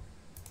there.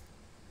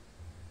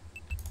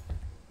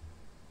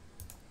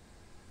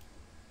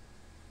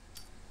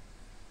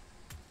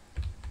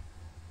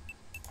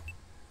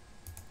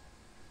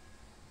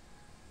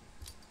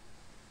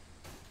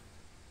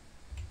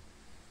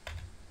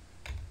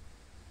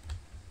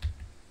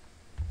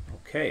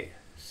 Okay,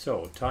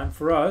 so time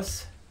for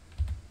us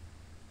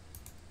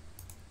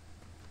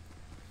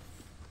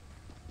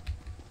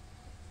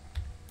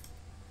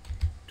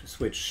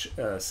switch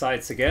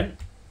sides again.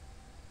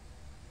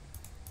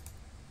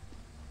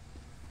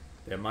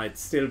 There might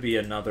still be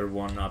another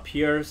one up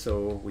here,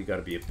 so we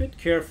gotta be a bit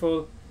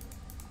careful.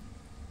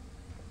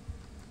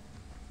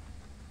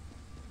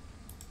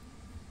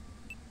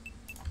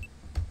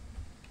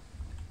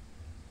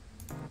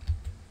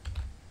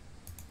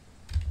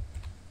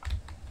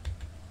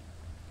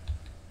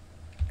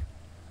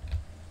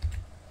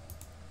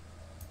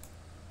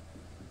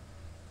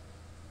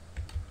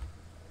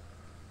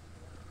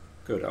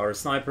 Good, our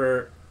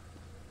sniper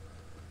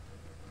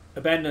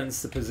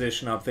abandons the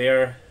position up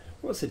there.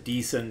 Was a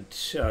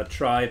decent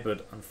try,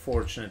 but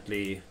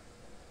unfortunately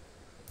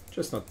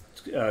just not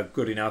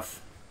good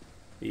enough.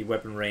 The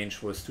weapon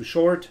range was too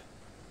short.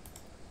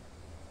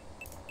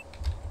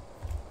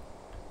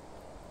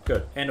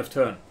 Good, end of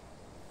turn.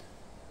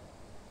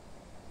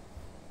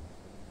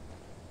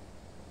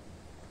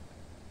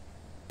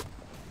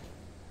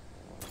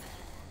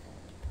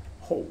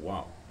 Oh,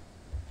 wow.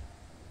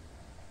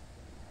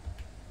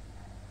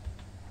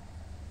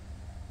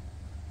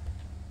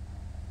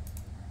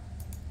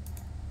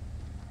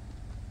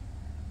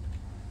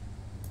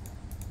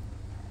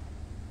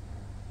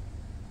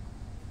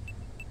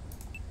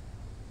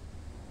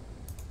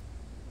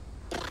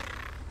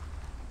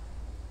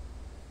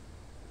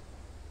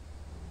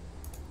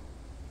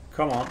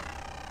 Come on.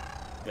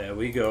 There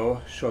we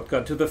go.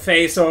 Shotgun to the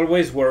face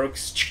always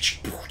works.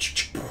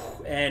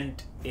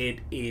 And it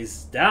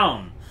is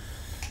down.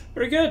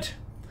 Very good.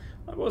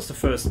 That was the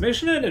first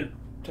mission and it,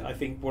 I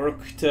think,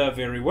 worked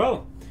very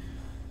well.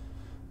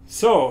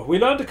 So, we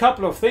learned a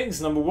couple of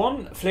things. Number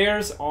one,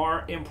 flares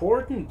are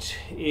important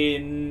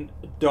in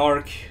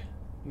dark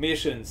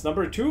missions.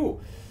 Number two,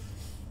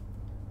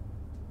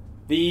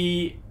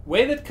 the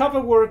way that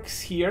cover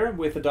works here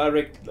with the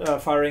direct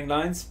firing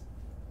lines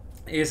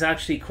is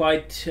actually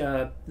quite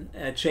a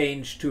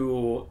change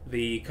to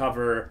the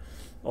cover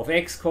of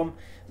XCOM.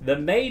 The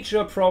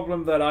major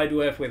problem that I do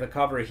have with a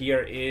cover here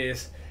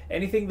is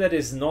anything that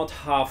is not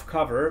half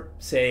cover,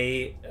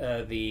 say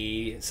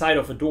the side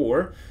of a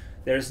door,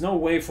 there's no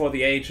way for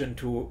the agent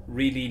to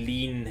really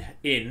lean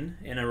in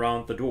and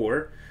around the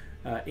door.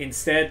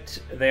 Instead,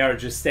 they are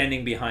just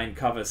standing behind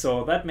cover,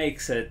 so that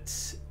makes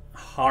it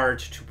hard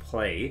to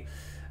play.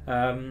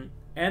 And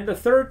the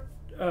third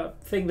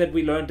thing that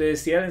we learned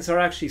is the aliens are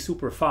actually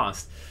super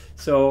fast.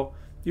 So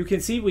You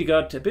can see we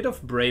got a bit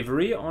of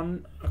bravery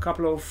on a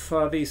couple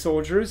of these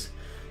soldiers,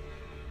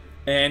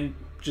 and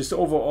just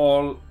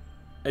overall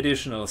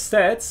additional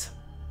stats,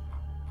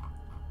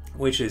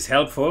 which is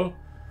helpful.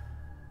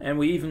 And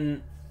we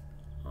even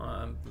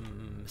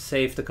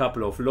saved a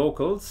couple of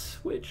locals,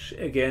 which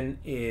again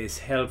is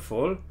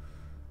helpful.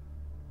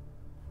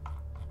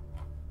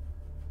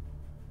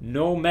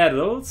 No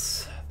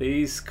medals,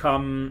 these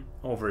come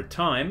over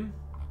time.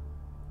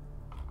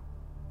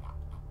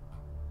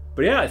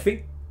 But yeah, I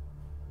think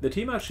the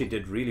team actually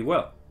did really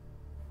well.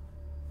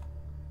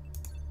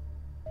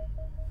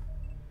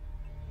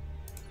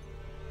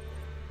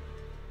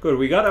 Good,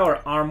 we got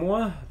our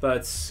armor.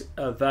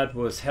 That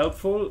was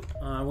helpful.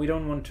 We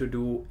don't want to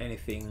do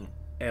anything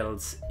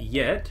else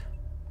yet.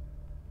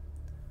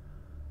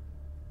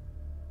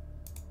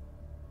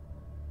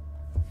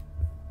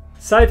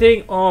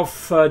 Sighting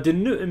of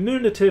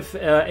diminutive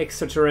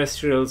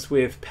extraterrestrials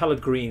with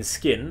pallid green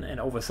skin and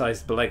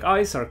oversized black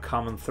eyes are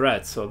common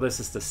threats. So this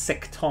is the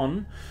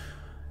Syken,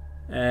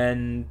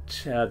 and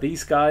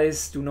these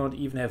guys do not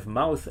even have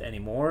mouth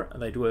anymore.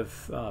 They do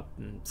have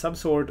some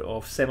sort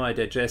of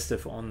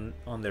semi-digestive on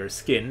their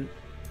skin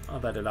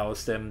that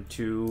allows them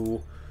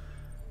to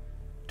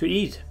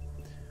eat.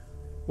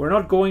 We're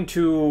not going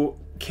to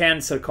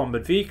cancel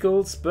combat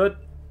vehicles, but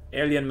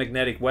alien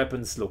magnetic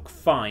weapons look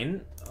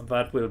fine.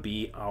 That will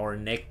be our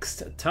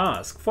next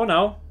task. For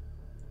now,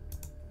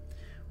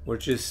 we're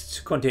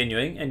just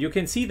continuing, and you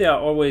can see there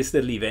are always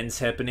little events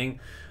happening.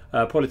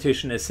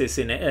 Politician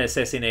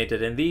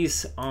assassinated, and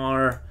these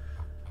are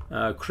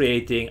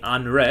creating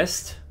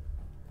unrest.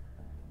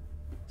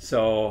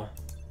 So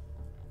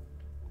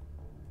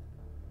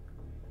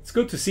it's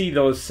good to see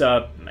those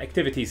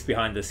activities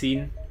behind the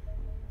scene.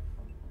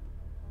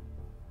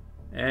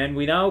 And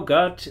we now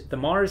got the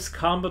Mars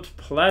combat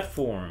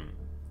platform,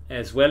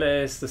 as well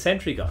as the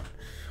sentry gun.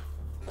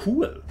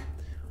 Cool.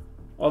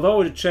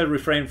 Although it shall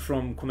refrain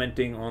from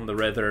commenting on the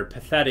rather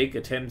pathetic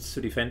attempts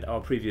to defend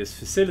our previous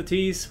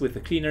facilities with the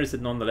cleaners,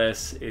 it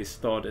nonetheless is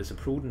thought as a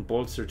prudent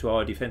bolster to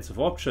our defensive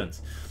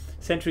options.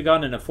 Sentry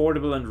gun, an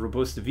affordable and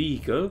robust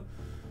vehicle,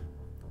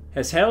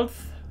 has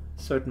health,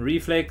 certain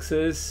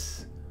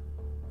reflexes,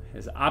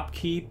 has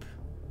upkeep.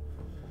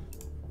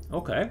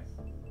 Okay.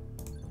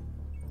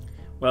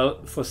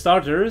 Well, for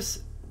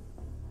starters,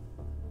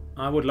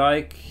 I would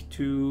like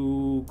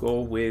to go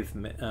with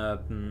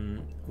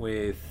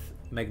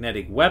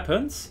magnetic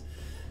weapons.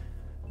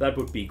 That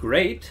would be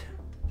great.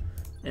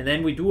 And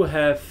then we do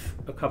have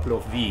a couple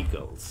of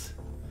vehicles.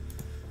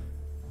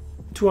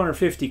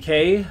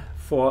 250k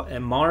for a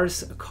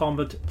Mars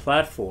combat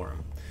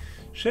platform.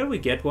 Shall we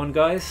get one,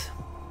 guys?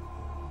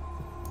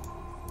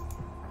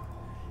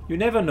 You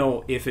never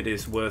know if it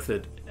is worth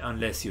it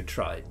unless you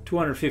try.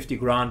 250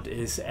 grand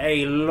is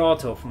a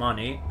lot of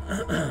money.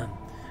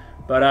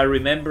 But I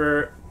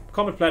remember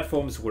combat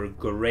platforms were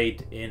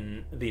great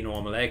in the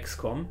normal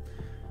XCOM.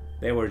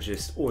 They were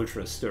just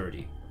ultra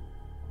sturdy.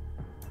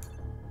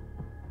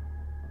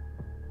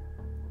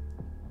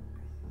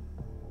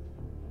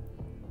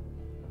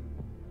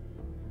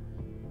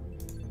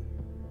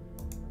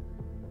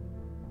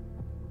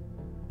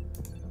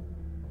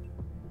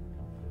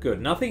 Good,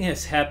 nothing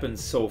has happened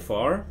so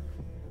far.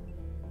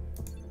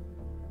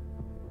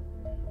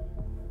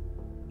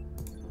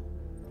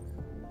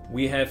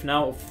 We have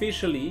now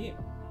officially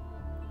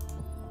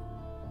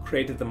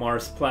created the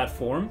Mars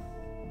platform.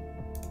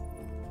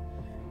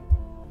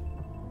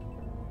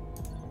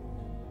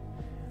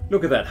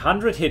 Look at that,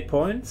 100 hit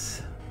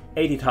points,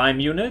 80 time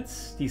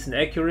units, decent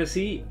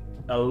accuracy,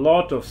 a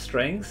lot of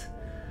strength,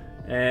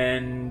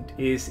 and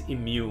is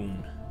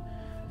immune.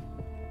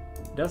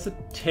 Does it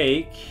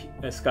take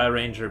a Sky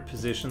Ranger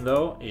position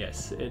though?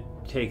 Yes, it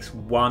takes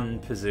one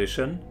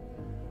position.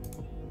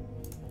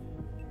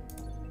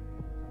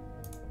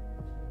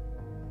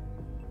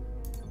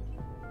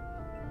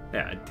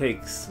 Yeah, it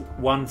takes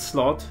one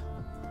slot.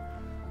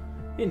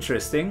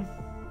 Interesting.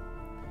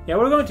 Yeah,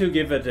 we're going to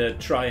give it a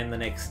try in the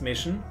next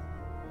mission.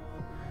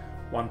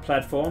 One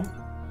platform.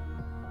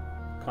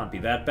 Can't be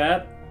that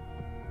bad.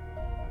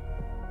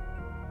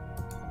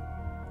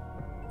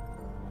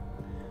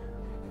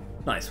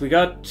 Nice, we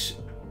got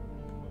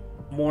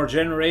more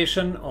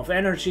generation of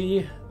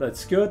energy.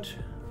 That's good.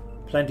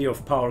 Plenty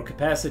of power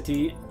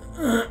capacity.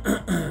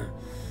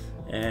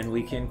 And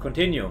we can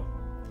continue.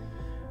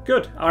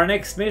 Good, our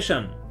next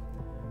mission.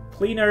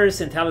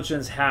 Cleaners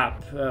Intelligence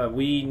Hub.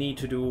 We need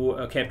to do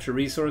a capture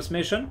resource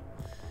mission.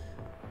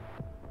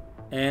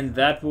 And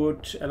that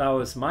would allow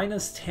us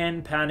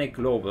 -10 panic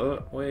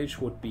global,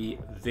 which would be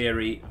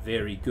very,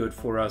 very good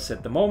for us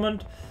at the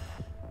moment.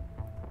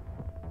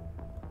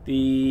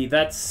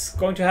 That's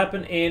going to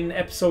happen in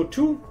episode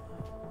 2,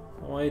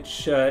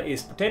 which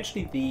is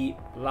potentially the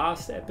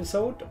last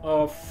episode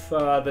of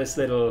this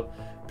little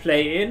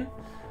play-in.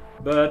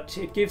 But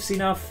it gives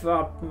enough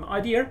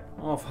idea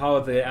of how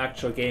the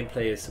actual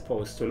gameplay is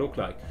supposed to look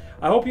like.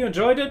 I hope you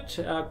enjoyed it.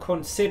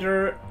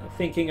 Consider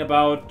thinking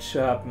about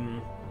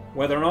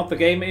whether or not the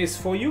game is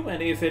for you,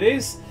 and if it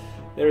is,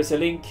 There is a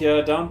link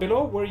down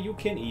below where you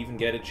can even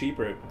get it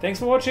cheaper. Thanks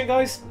for watching,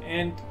 guys,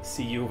 and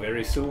see you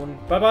very soon.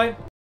 Bye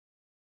bye.